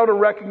you to be able to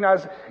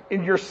recognize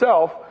in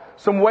yourself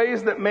some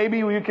ways that maybe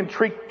you can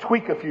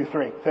tweak a few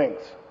things.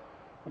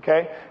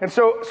 Okay? And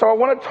so I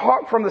want to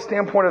talk from the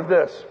standpoint of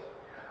this.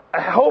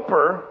 A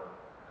helper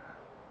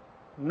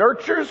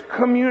nurtures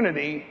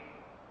community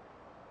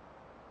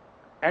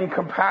and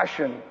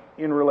compassion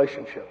in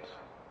relationships.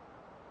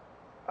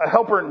 A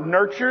helper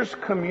nurtures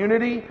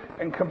community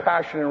and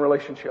compassion in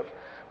relationships.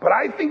 But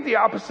I think the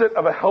opposite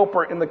of a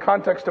helper in the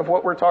context of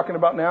what we're talking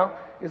about now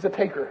is a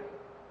taker.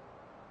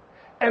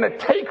 And a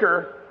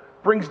taker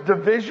brings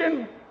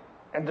division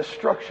and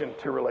destruction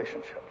to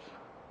relationships.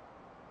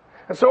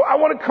 And so I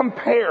want to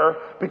compare,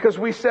 because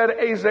we said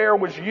Azair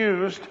was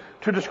used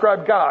to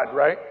describe God,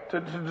 right? To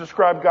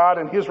describe God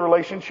and his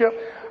relationship.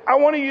 I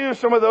want to use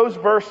some of those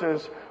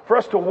verses for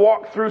us to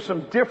walk through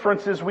some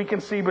differences we can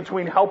see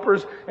between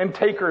helpers and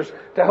takers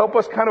to help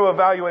us kind of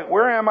evaluate,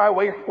 where am I?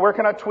 Where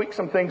can I tweak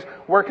some things?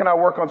 Where can I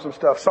work on some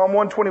stuff? Psalm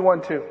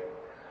 121:2.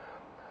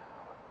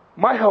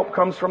 My help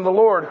comes from the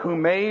Lord who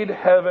made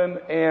heaven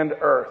and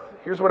earth.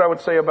 Here's what I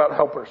would say about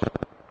helpers.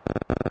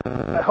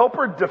 A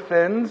helper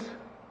defends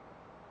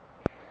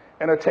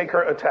and a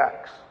taker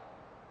attacks.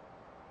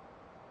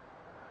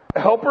 A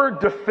helper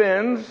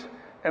defends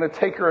and a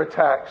taker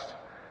attacks.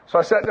 So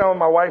I sat down with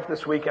my wife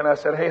this week and I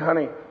said, hey,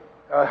 honey,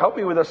 help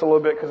me with this a little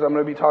bit because I'm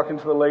going to be talking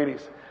to the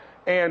ladies.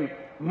 And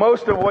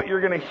most of what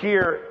you're going to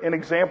hear in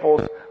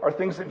examples are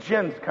things that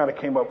Jen kind of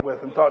came up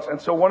with and thoughts.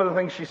 And so one of the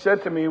things she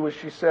said to me was,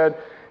 she said,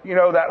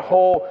 that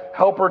whole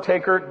helper,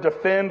 taker,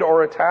 defend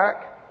or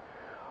attack.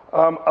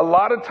 A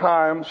lot of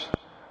times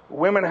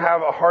women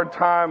have a hard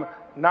time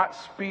not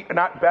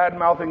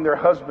bad-mouthing their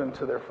husband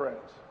to their friends.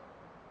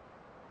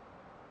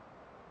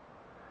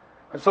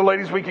 And so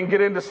ladies, we can get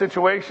into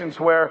situations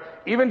where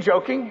even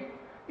joking,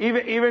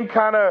 even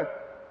kind of,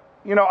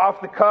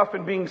 off the cuff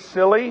and being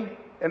silly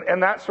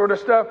and that sort of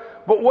stuff.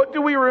 But what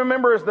do we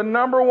remember is the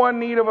number one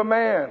need of a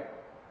man?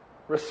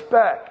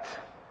 Respect.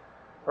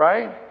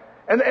 Right?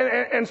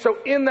 And so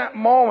in that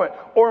moment,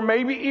 or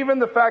maybe even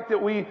the fact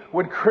that we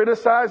would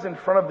criticize in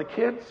front of the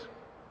kids,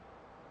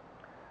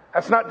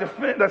 that's not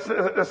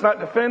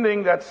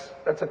defending, that's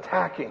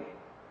attacking.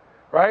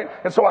 Right?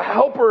 And so a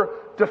helper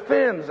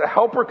defends. A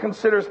helper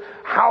considers,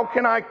 how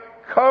can I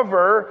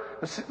cover?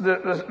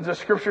 The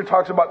scripture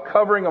talks about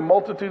covering a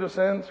multitude of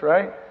sins,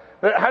 right?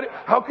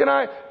 How can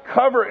I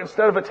cover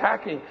instead of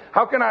attacking?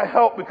 How can I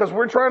help? Because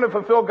we're trying to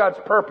fulfill God's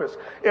purpose.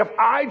 If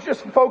I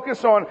just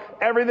focus on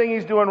everything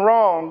he's doing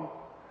wrong,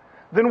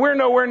 then we're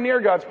nowhere near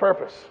God's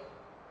purpose.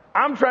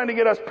 I'm trying to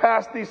get us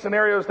past these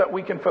scenarios that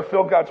we can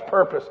fulfill God's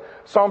purpose.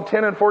 Psalm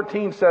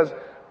 10:14 says,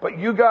 but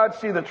you, God,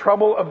 see the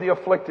trouble of the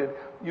afflicted.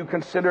 You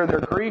consider their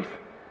grief.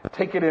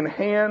 Take it in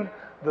hand.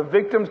 The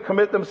victims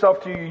commit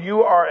themselves to you.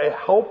 You are a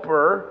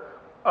helper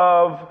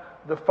of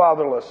the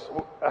fatherless.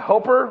 A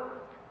helper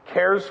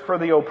cares for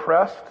the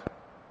oppressed.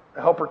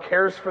 A helper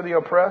cares for the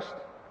oppressed.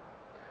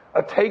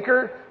 A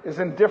taker is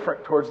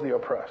indifferent towards the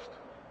oppressed.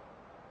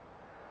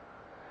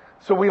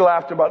 So we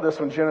laughed about this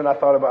when Jen and I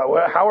thought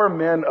about, how are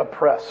men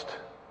oppressed?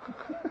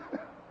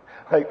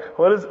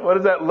 What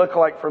does that look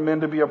like for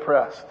men to be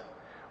oppressed?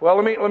 Well,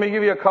 let me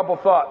give you a couple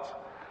thoughts.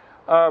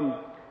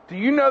 Do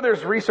you know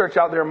there's research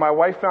out there? My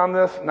wife found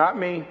this, not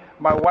me.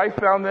 My wife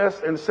found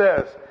this and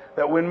says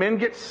that when men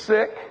get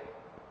sick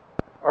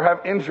or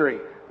have injury,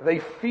 they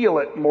feel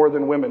it more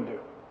than women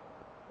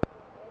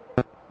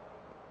do.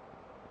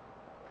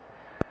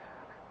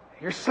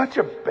 You're such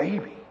a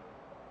baby.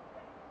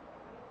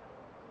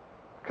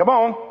 Come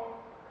on.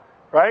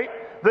 Right?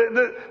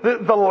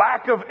 The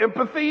lack of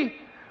empathy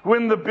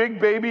when the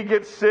big baby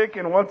gets sick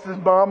and wants his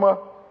mama.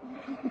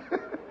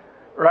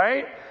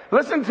 Right?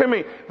 Listen to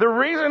me. The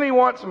reason he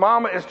wants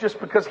mama is just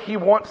because he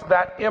wants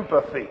that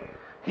empathy.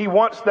 He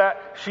wants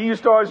that. She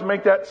used to always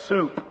make that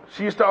soup.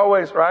 She used to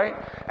always, right?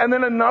 And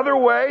then another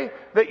way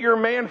that your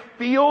man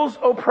feels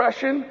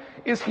oppression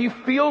is he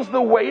feels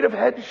the weight of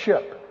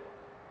headship.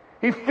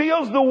 He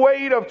feels the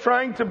weight of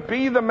trying to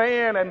be the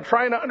man and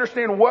trying to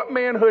understand what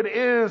manhood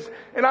is.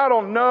 And I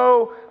don't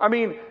know. I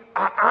mean,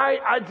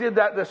 I did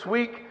that this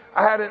week.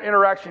 I had an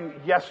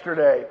interaction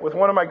yesterday with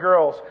one of my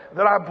girls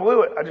that I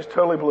blew it. I just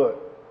totally blew it.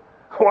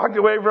 I walked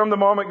away from the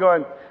moment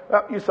going,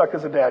 well, you suck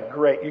as a dad.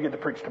 Great. You get to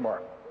preach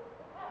tomorrow.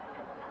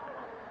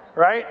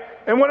 Right?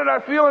 And what did I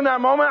feel in that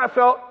moment? I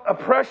felt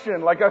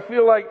oppression. Like I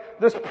feel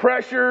like this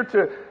pressure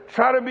to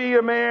try to be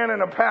a man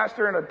and a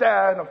pastor and a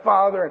dad and a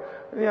father.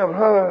 And,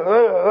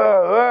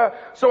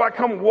 So I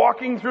come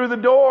walking through the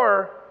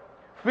door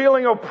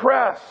feeling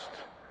oppressed.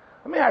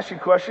 Let me ask you a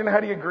question.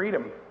 How do you greet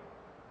him?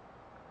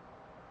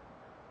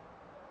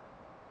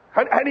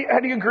 How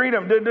do you greet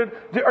him?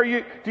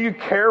 Do you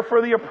care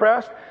for the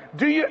oppressed?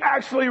 Do you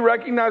actually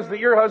recognize that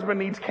your husband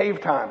needs cave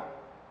time?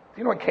 Do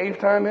you know what cave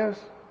time is?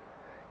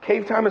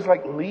 Cave time is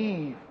like,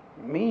 leave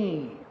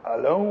me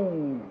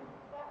alone.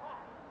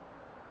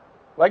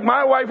 Like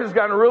my wife has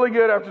gotten really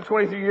good after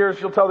 23 years.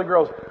 She'll tell the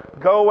girls,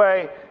 go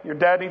away. Your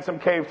dad needs some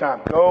cave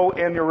time. Go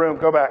in your room.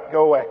 Go back.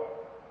 Go away.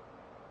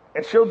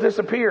 And she'll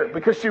disappear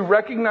because she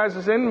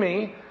recognizes in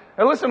me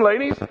And listen,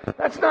 ladies,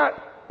 that's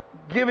not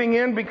giving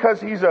in because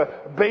he's a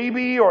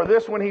baby or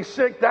this when he's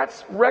sick.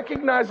 That's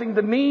recognizing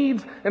the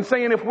needs and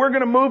saying, if we're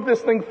going to move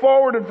this thing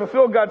forward and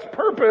fulfill God's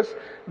purpose,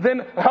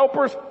 then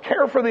helpers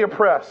care for the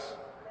oppressed.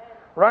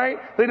 Right?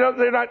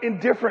 They're not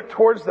indifferent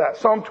towards that.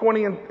 Psalm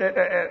 20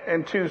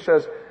 and 2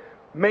 says,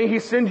 may he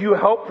send you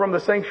help from the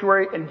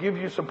sanctuary and give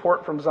you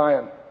support from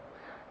Zion.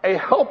 A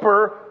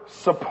helper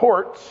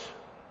supports,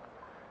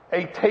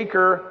 a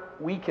taker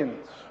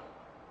weakens.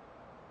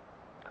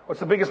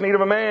 What's the biggest need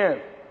of a man?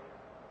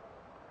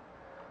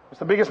 What's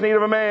the biggest need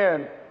of a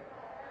man?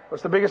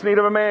 What's the biggest need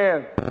of a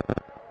man?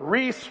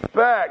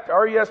 Respect.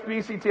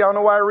 R-E-S-P-C-T. I don't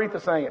know why Aretha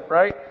sang it,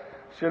 right?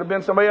 Should have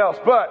been somebody else.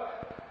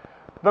 But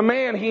the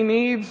man, he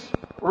needs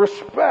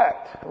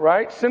respect,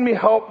 right? Send me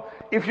help.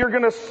 If you're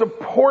going to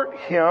support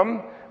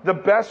him, the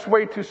best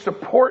way to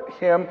support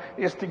him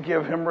is to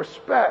give him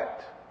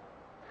respect.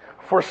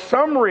 For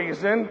some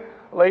reason,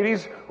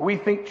 ladies, we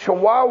think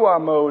Chihuahua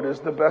mode is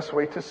the best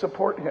way to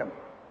support him.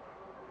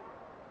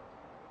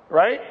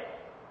 Right?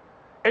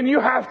 And you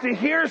have to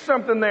hear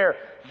something there.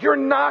 You're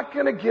not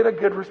going to get a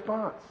good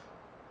response.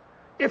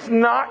 It's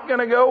not going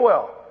to go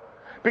well.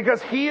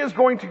 Because he is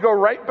going to go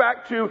right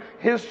back to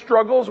his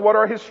struggles. What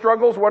are his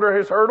struggles? What are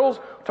his hurdles?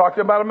 Talked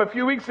about him a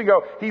few weeks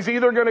ago. He's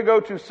either going to go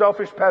to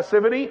selfish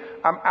passivity.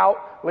 I'm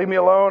out. Leave me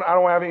alone. I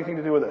don't have anything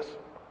to do with this.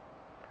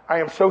 I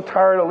am so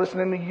tired of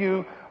listening to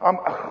you.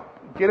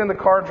 Get in the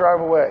car, drive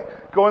away.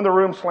 Go in the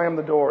room, slam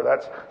the door.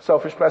 That's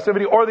selfish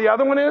passivity. Or the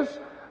other one is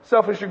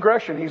selfish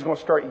aggression. He's going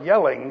to start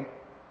yelling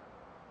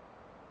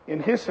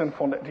in his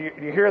sinfulness. Do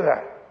you hear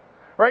that?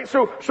 Right?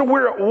 So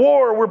we're at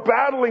war. We're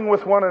battling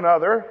with one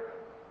another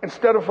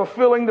instead of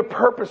fulfilling the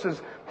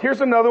purposes.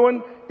 Here's another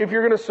one. If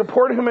you're going to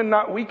support him and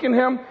not weaken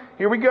him,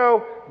 here we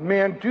go.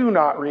 Man, do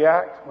not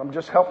react. I'm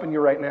just helping you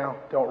right now.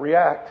 Don't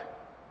react.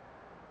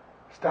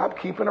 Stop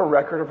keeping a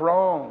record of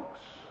wrongs.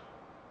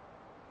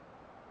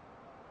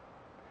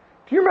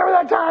 Do you remember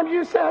that time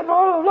you said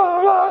blah, blah,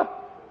 blah, blah?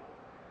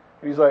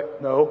 And he's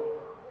like, no.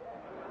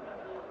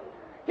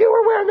 You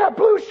were wearing that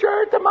blue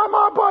shirt that my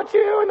mom bought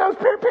you and those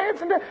pair of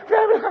pants and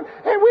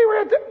we were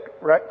at the...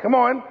 Right, come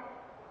on.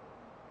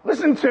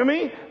 Listen to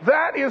me.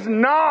 That is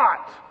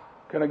not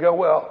going to go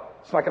well.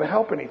 It's not going to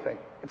help anything.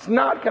 It's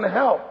not going to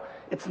help.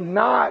 It's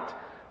not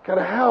going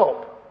to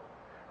help.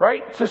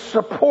 Right? To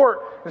support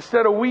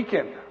instead of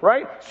weaken.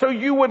 Right? So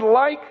you would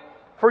like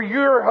for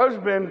your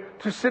husband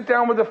to sit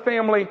down with the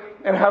family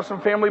and have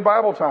some family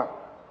Bible time.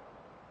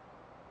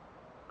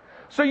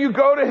 So you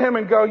go to him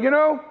and go, you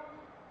know,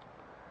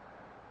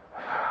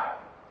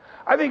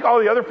 I think all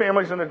the other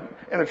families in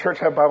the church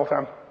have Bible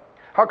time.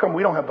 How come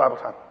we don't have Bible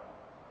time?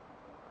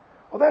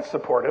 Well, that's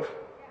supportive.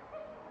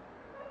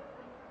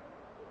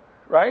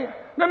 Right?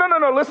 No.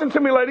 Listen to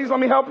me, ladies. Let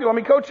me help you. Let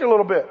me coach you a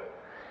little bit.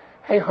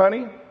 Hey,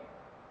 honey,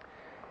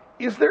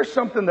 is there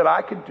something that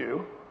I could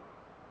do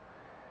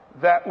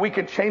that we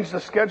could change the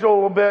schedule a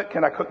little bit?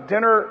 Can I cook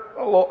dinner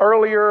a little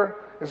earlier?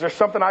 Is there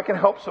something I can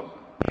help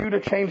you to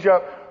change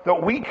up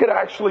that we could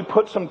actually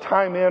put some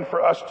time in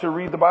for us to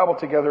read the Bible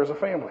together as a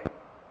family?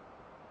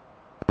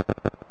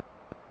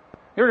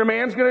 You know what your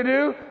man's going to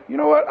do? You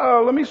know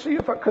what? Let me see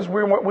if because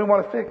we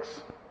want to fix.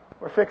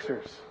 We're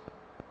fixers.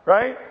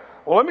 Right?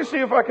 Well, let me see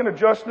if I can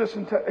adjust this.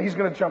 And he's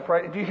going to jump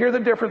right. Do you hear the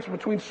difference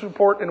between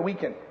support and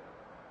weaken?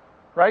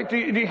 Right? Do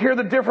you hear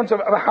the difference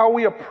of how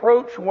we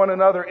approach one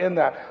another in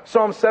that?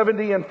 Psalm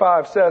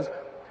 70:5 says,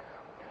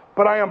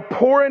 but I am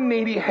poor and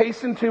needy.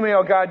 Hasten to me,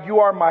 O God. You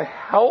are my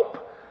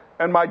help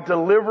and my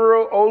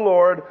deliverer, O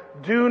Lord.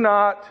 Do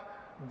not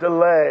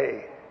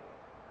delay.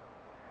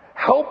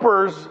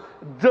 Helpers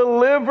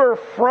deliver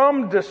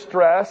from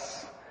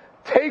distress.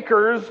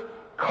 Takers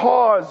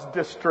cause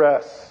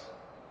distress.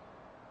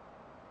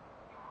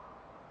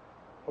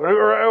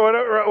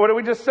 What did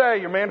we just say?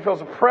 Your man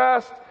feels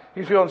oppressed.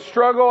 He's feeling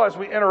struggle as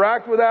we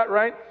interact with that,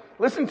 right?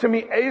 Listen to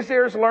me.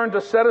 Azers learn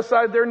to set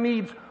aside their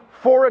needs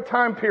for a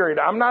time period.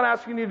 I'm not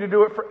asking you to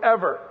do it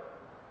forever.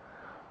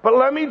 But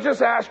let me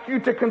just ask you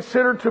to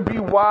consider to be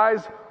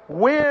wise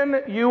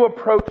when you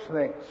approach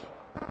things.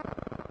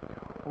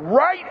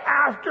 Right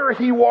after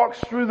he walks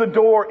through the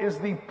door is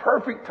the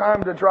perfect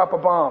time to drop a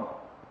bomb.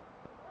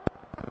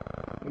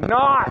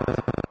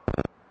 Not.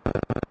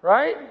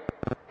 Right?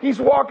 He's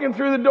walking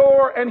through the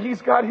door and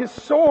he's got his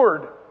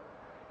sword.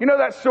 You know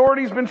that sword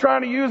he's been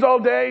trying to use all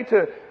day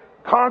to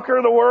conquer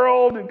the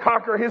world and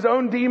conquer his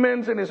own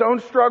demons and his own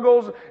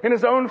struggles and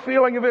his own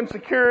feeling of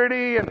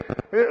insecurity and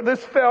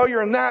this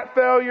failure and that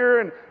failure.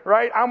 And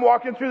right, I'm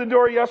walking through the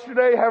door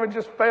yesterday having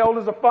just failed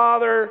as a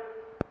father.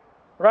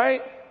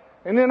 Right?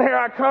 And then here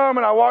I come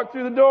and I walk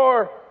through the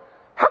door.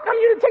 How come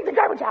you didn't take the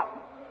garbage out?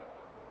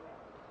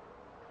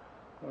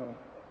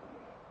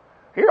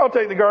 Here, I'll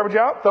take the garbage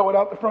out, throw it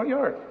out the front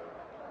yard.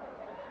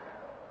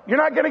 You're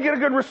not going to get a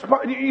good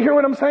response. You hear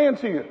what I'm saying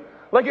to you?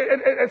 Like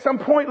at some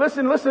point,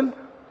 listen.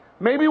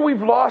 Maybe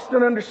we've lost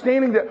an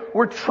understanding that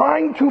we're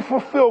trying to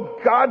fulfill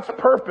God's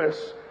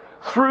purpose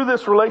through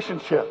this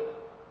relationship.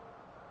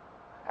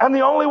 And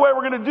the only way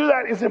we're going to do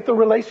that is if the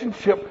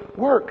relationship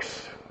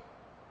works.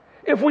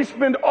 If we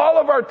spend all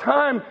of our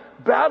time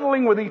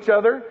battling with each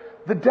other,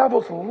 the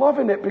devil's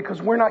loving it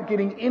because we're not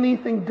getting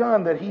anything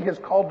done that he has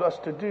called us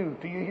to do.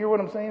 Do you hear what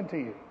I'm saying to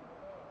you?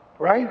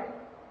 Right?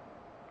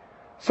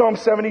 Psalm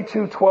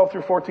 72, 12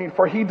 through 14.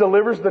 For he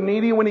delivers the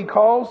needy when he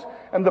calls,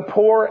 and the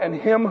poor and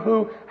him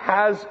who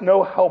has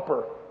no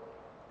helper.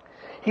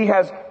 He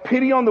has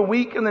pity on the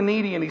weak and the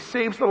needy, and he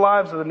saves the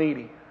lives of the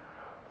needy.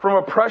 From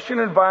oppression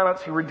and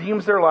violence, he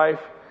redeems their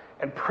life,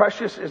 and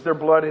precious is their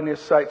blood in his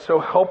sight. So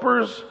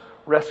helpers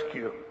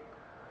rescue.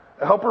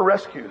 A helper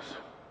rescues.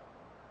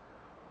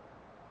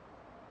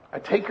 A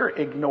taker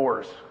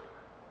ignores.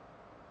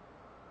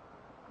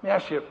 Let me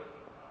ask you,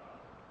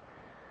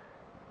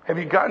 have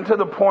you gotten to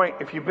the point,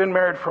 if you've been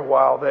married for a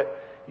while, that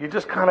you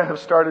just kind of have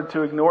started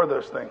to ignore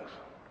those things?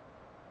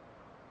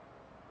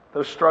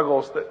 Those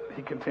struggles that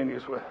he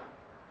continues with.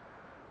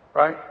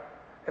 Right?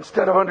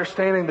 Instead of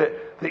understanding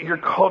that you're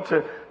called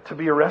to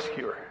be a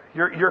rescuer.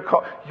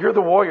 You're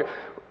the warrior.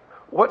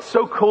 What's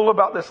so cool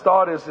about this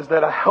thought is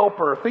that a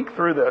helper, think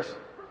through this,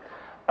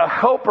 a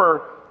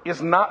helper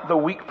is not the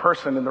weak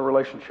person in the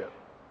relationship.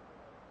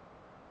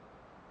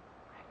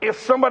 If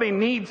somebody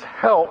needs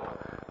help,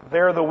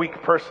 they're the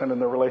weak person in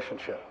the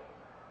relationship.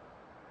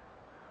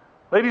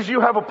 Ladies,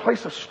 you have a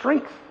place of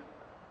strength.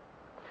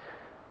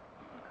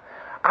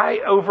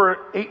 Over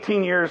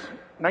 19 years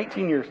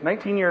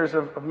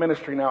of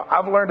ministry now,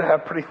 I've learned to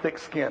have pretty thick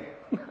skin.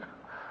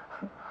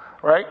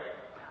 Right?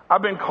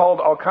 I've been called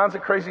all kinds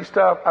of crazy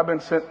stuff. I've been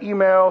sent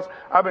emails.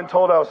 I've been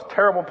told I was a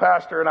terrible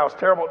pastor and I was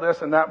terrible at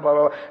this and that, blah,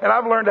 blah, blah. And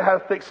I've learned to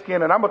have thick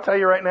skin. And I'm going to tell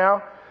you right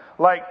now,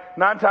 like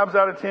 9 times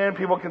out of 10,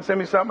 people can send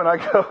me something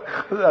and I go,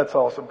 that's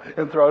awesome,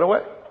 and throw it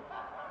away.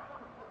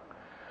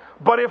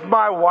 But if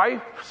my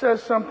wife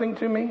says something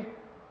to me,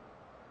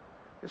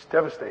 it's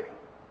devastating.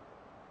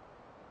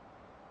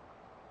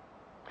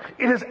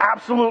 It is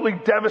absolutely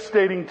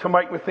devastating to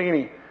Mike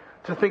Matheny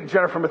to think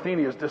Jennifer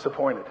Matheny is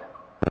disappointed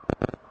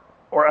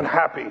or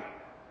unhappy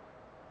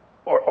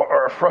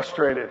or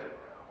frustrated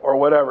or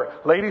whatever.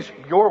 Ladies,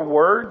 your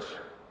words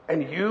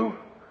and you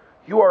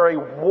are a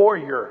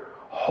warrior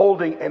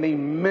holding an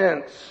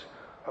immense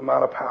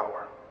amount of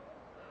power.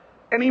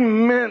 An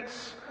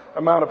immense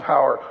amount of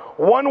power.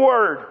 One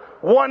word,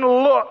 one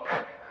look,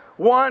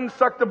 one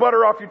suck the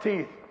butter off your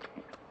teeth.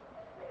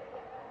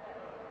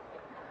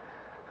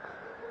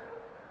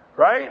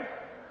 Right?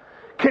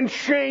 Can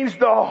change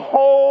the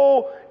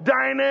whole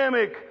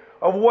dynamic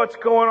of what's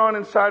going on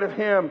inside of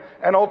him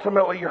and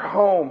ultimately your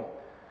home.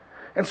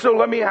 And so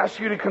let me ask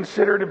you to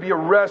consider to be a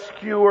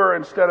rescuer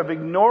instead of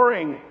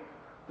ignoring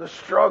the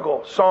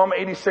struggle. Psalm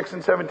 86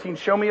 and 17,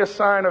 show me a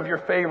sign of your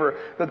favor,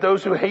 that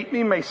those who hate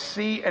me may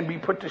see and be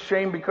put to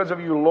shame because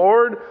of you,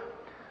 Lord,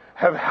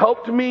 have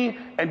helped me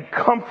and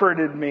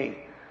comforted me.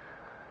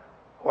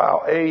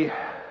 Wow, a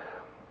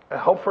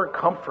helper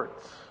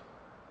comforts.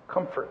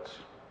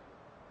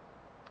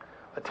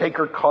 A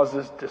taker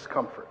causes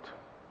discomfort.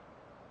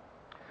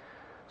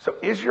 So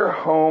is your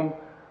home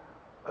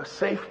a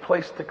safe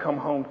place to come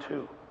home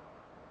to?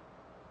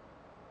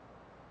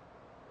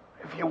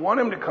 If you want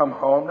him to come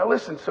home, now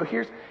listen, so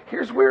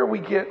here's where we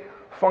get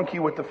funky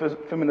with the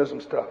feminism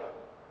stuff.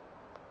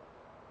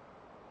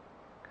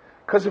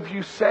 Because if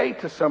you say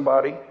to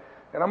somebody,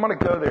 and I'm going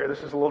to go there,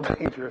 this is a little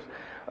dangerous,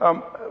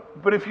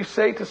 but if you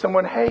say to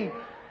someone, hey,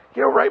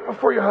 right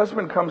before your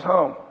husband comes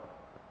home,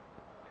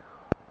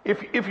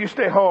 if you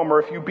stay home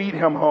or if you beat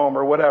him home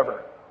or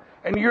whatever,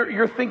 and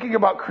you're thinking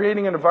about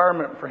creating an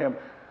environment for him,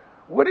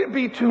 would it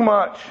be too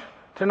much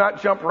to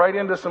not jump right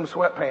into some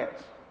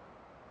sweatpants?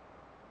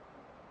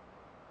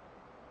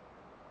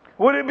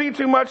 Would it be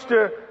too much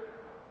to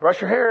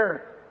brush your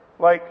hair,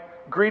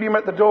 greet him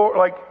at the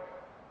door,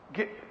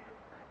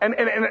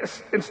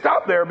 and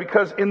stop there?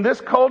 Because in this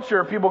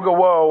culture, people go,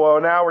 whoa,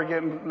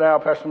 now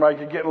Pastor Mike,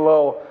 you're getting a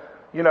little,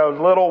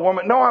 little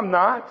woman. No, I'm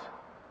not.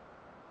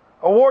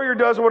 A warrior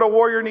does what a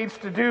warrior needs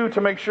to do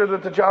to make sure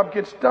that the job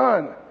gets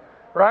done,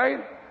 right?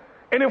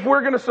 And if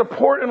we're going to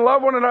support and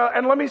love one another,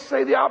 and let me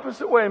say the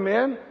opposite way,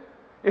 men.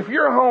 If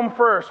you're home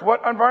first,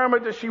 what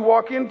environment does she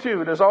walk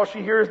into? Does all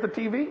she hear is the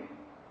TV?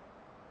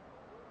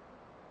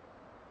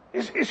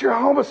 Is your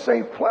home a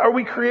safe place? Are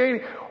we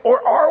creating,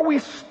 or are we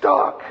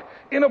stuck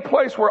in a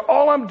place where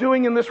all I'm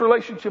doing in this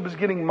relationship is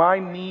getting my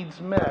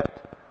needs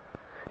met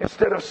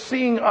instead of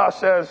seeing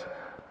us as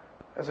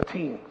a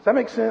team? Does that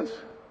make sense?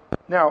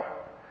 Now,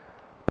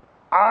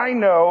 I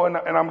know, and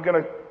I'm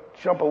going to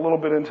jump a little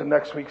bit into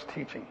next week's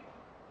teaching.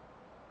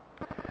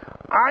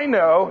 I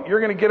know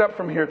you're going to get up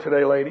from here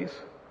today, ladies,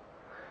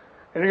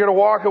 and you're going to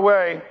walk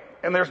away,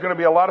 and there's going to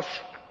be a lot of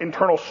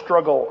internal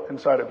struggle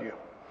inside of you.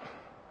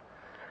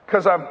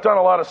 Because I've done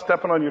a lot of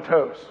stepping on your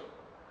toes,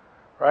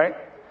 right?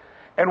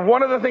 And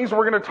one of the things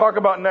we're going to talk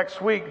about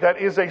next week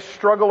that is a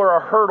struggle or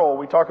a hurdle,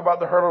 we talk about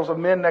the hurdles of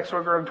men, next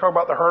week we're going to talk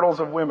about the hurdles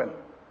of women.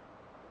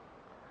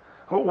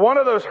 One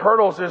of those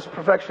hurdles is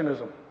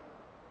perfectionism.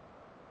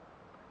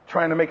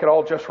 Trying to make it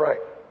all just right.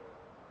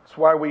 That's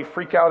why we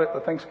freak out at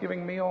the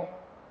Thanksgiving meal.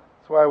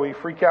 That's why we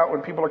freak out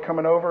when people are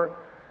coming over.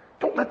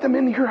 Don't let them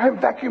in here. I haven't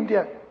vacuumed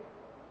yet.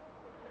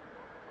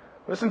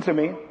 Listen to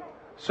me.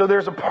 So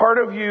there's a part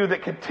of you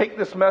that could take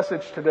this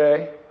message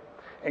today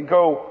and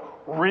go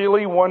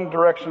really one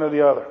direction or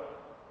the other.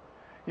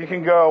 You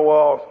can go,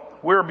 well,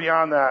 we're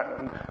beyond that,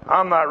 and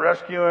I'm not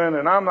rescuing,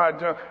 and I'm not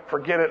doing,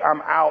 forget it,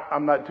 I'm out,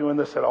 I'm not doing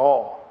this at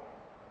all.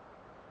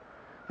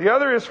 The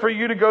other is for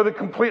you to go the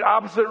complete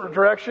opposite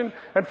direction,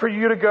 and for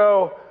you to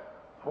go,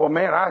 well,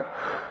 man,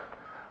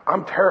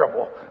 I'm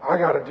terrible. I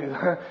got to do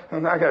that,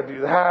 and I got to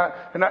do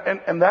that.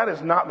 And that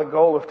is not the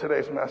goal of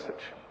today's message.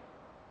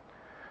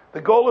 The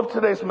goal of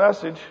today's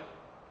message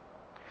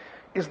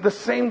is the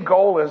same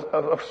goal as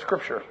of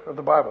Scripture, of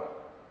the Bible.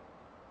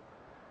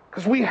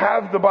 Because we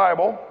have the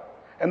Bible,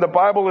 and the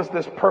Bible is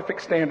this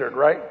perfect standard,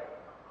 right?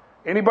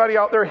 Anybody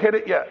out there hit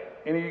it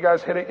yet? Any of you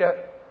guys hit it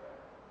yet?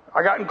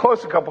 I gotten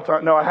close a couple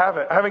times. No, I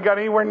haven't. I haven't got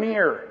anywhere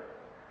near.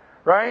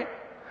 Right?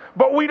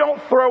 But we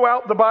don't throw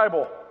out the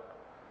Bible.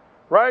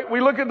 Right? We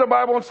look at the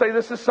Bible and say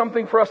this is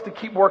something for us to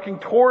keep working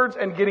towards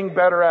and getting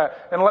better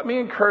at. And let me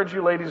encourage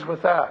you ladies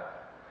with that.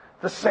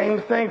 The same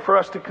thing for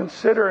us to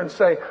consider and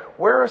say,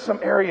 where are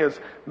some areas,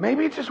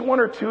 maybe just one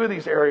or two of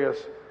these areas,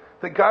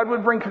 that God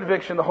would bring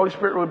conviction, the Holy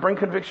Spirit would bring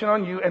conviction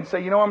on you and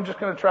say, I'm just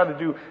going to try to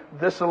do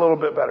this a little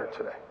bit better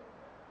today.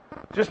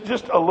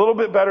 Just a little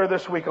bit better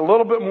this week, a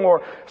little bit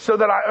more, so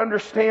that I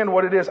understand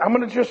what it is. I'm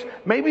going to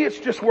maybe it's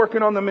just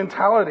working on the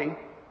mentality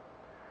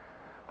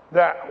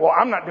that, well,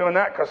 I'm not doing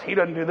that because he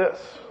doesn't do this.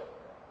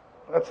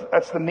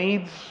 That's the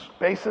needs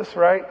basis,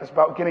 right? It's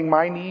about getting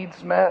my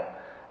needs met,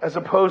 as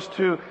opposed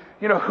to,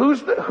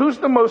 who's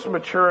the most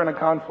mature in a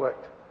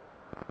conflict?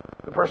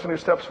 The person who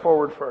steps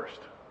forward first.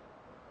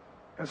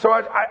 And so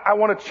I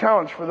want to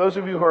challenge, for those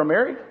of you who are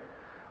married,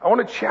 I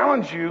want to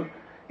challenge you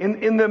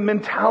in the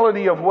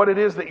mentality of what it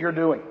is that you're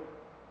doing.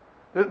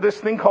 This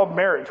thing called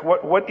marriage.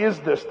 What is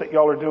this that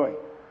y'all are doing?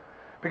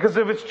 Because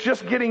if it's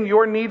just getting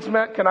your needs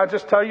met, can I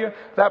just tell you,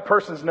 that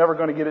person's never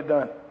going to get it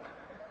done.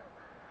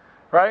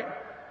 Right?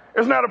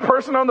 There's not a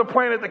person on the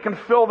planet that can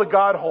fill the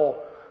God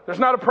hole. There's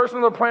not a person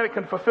on the planet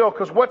that can fulfill,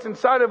 because what's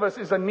inside of us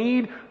is a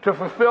need to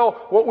fulfill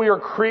what we are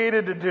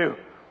created to do.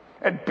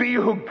 And be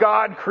who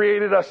God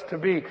created us to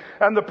be.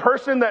 And the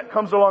person that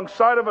comes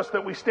alongside of us,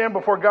 that we stand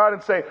before God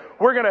and say,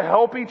 we're going to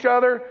help each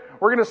other.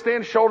 We're going to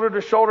stand shoulder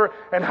to shoulder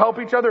and help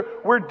each other.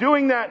 We're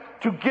doing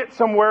that to get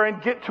somewhere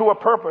and get to a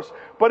purpose.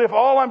 But if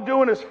all I'm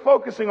doing is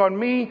focusing on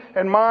me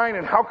and mine,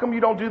 and how come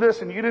you don't do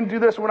this and you didn't do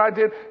this when I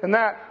did and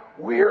that,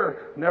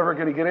 we're never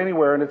going to get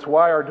anywhere. And it's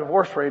why our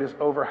divorce rate is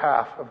over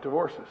half of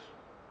divorces.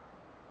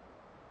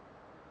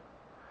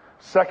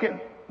 Second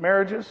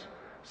marriages,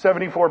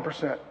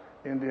 74%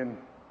 end in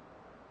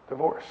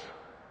divorce.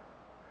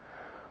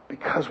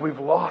 Because we've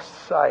lost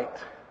sight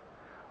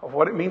of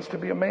what it means to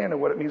be a man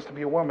and what it means to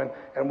be a woman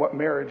and what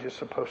marriage is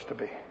supposed to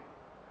be.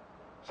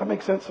 Does that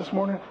make sense this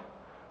morning?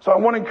 So I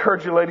want to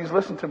encourage you ladies,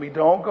 listen to me.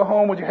 Don't go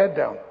home with your head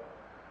down.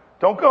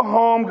 Don't go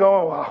home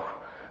going, wow,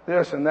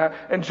 this and that.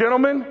 And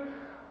gentlemen,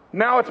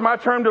 now it's my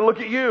turn to look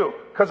at you.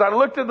 Because I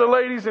looked at the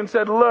ladies and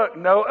said, look,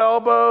 no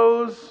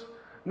elbows,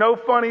 no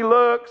funny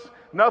looks,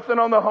 nothing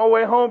on the whole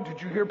way home. Did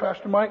you hear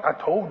Pastor Mike? I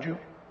told you.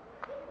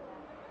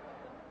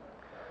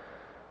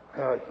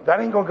 That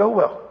ain't going to go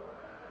well.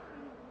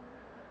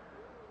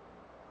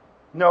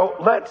 No,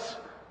 let's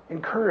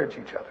encourage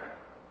each other.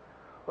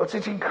 Let's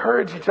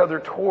encourage each other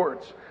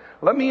towards.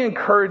 Let me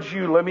encourage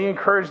you. Let me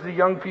encourage the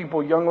young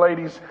people, young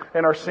ladies,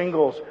 and our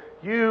singles.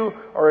 You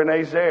are an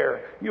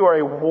Azair. You are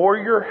a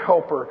warrior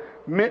helper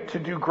meant to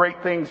do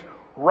great things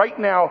right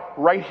now,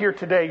 right here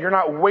today. You're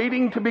not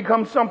waiting to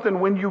become something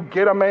when you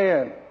get a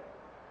man.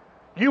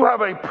 You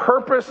have a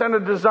purpose and a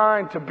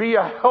design to be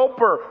a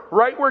helper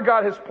right where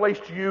God has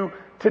placed you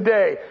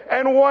today.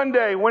 And one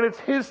day, when it's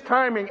His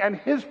timing and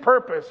His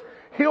purpose,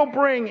 He'll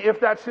bring,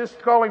 if that's His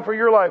calling for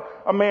your life,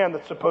 a man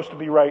that's supposed to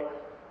be right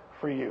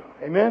for you.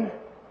 Amen?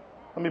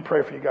 Let me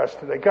pray for you guys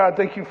today. God,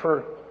 thank you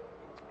for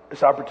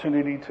this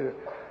opportunity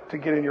to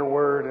get in your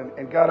word.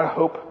 And God, I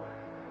hope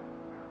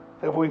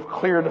that we've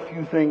cleared a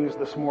few things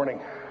this morning.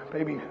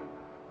 Maybe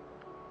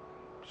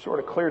sort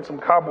of cleared some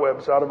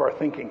cobwebs out of our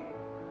thinking.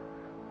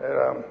 That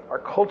our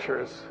culture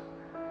has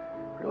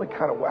really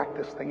kind of whacked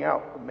this thing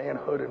out of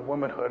manhood and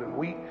womanhood. And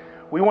we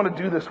want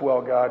to do this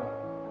well, God.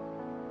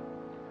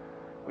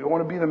 We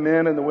want to be the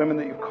men and the women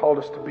that you've called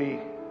us to be.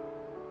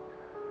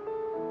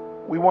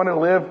 We want to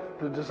live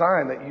the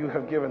design that you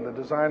have given, the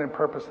design and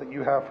purpose that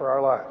you have for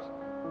our lives.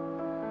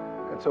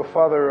 And so,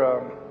 Father,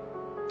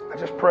 I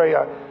just pray,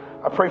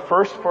 I pray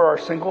first for our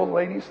single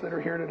ladies that are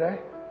here today.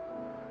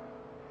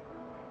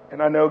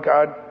 And I know,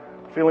 God,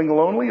 feeling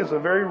lonely is a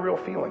very real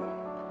feeling.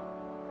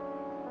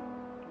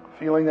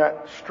 Feeling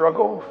that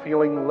struggle,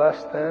 feeling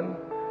less than,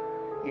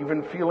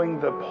 even feeling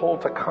the pull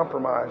to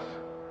compromise.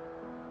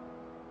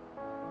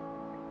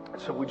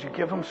 So would you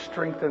give them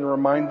strength and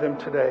remind them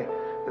today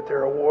that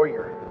they're a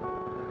warrior,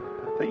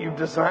 that you've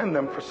designed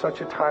them for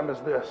such a time as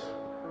this,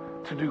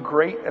 to do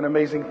great and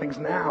amazing things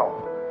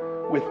now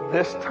with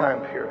this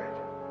time period.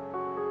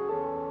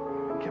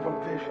 And give them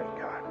vision,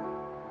 God.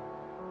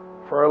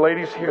 For our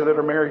ladies here that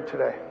are married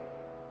today,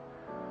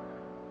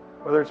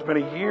 whether it's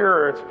been a year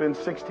or it's been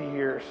 60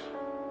 years,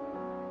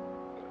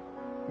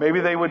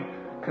 maybe they would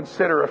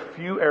consider a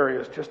few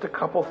areas, just a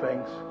couple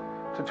things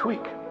to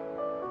tweak.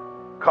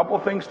 A couple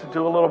things to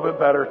do a little bit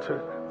better,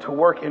 to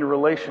work in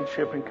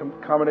relationship in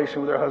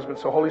combination with their husband.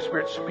 So Holy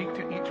Spirit, speak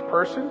to each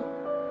person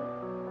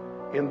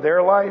in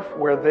their life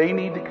where they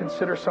need to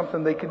consider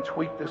something they can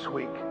tweak this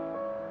week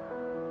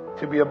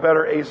to be a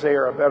better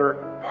Azair, a better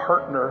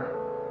partner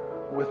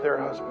with their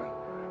husband.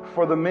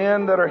 For the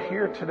men that are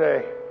here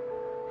today,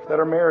 that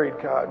are married,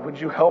 God, would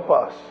you help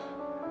us?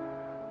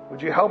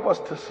 Would you help us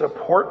to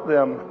support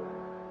them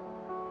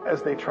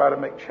as they try to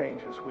make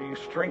changes? Will you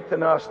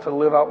strengthen us to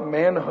live out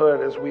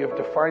manhood as we have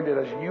defined it,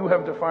 as you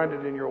have defined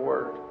it in your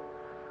word?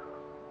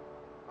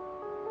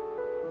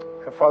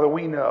 And Father,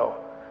 we know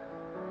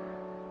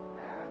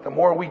the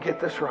more we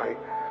get this right,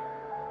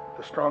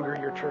 the stronger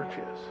your church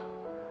is.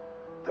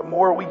 The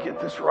more we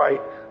get this right,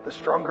 the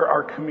stronger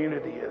our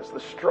community is, the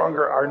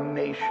stronger our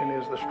nation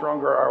is, the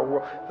stronger our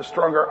world, the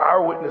stronger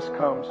our witness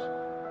comes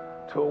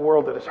to a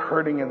world that is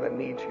hurting and that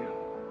needs you.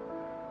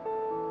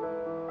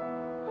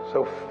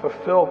 So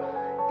fulfill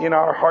in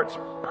our hearts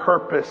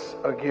purpose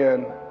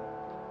again,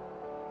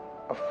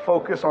 a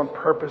focus on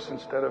purpose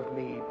instead of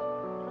need.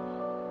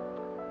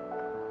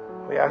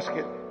 We ask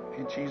it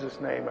in Jesus'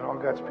 name, and all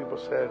God's people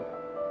said,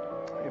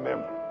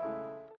 amen.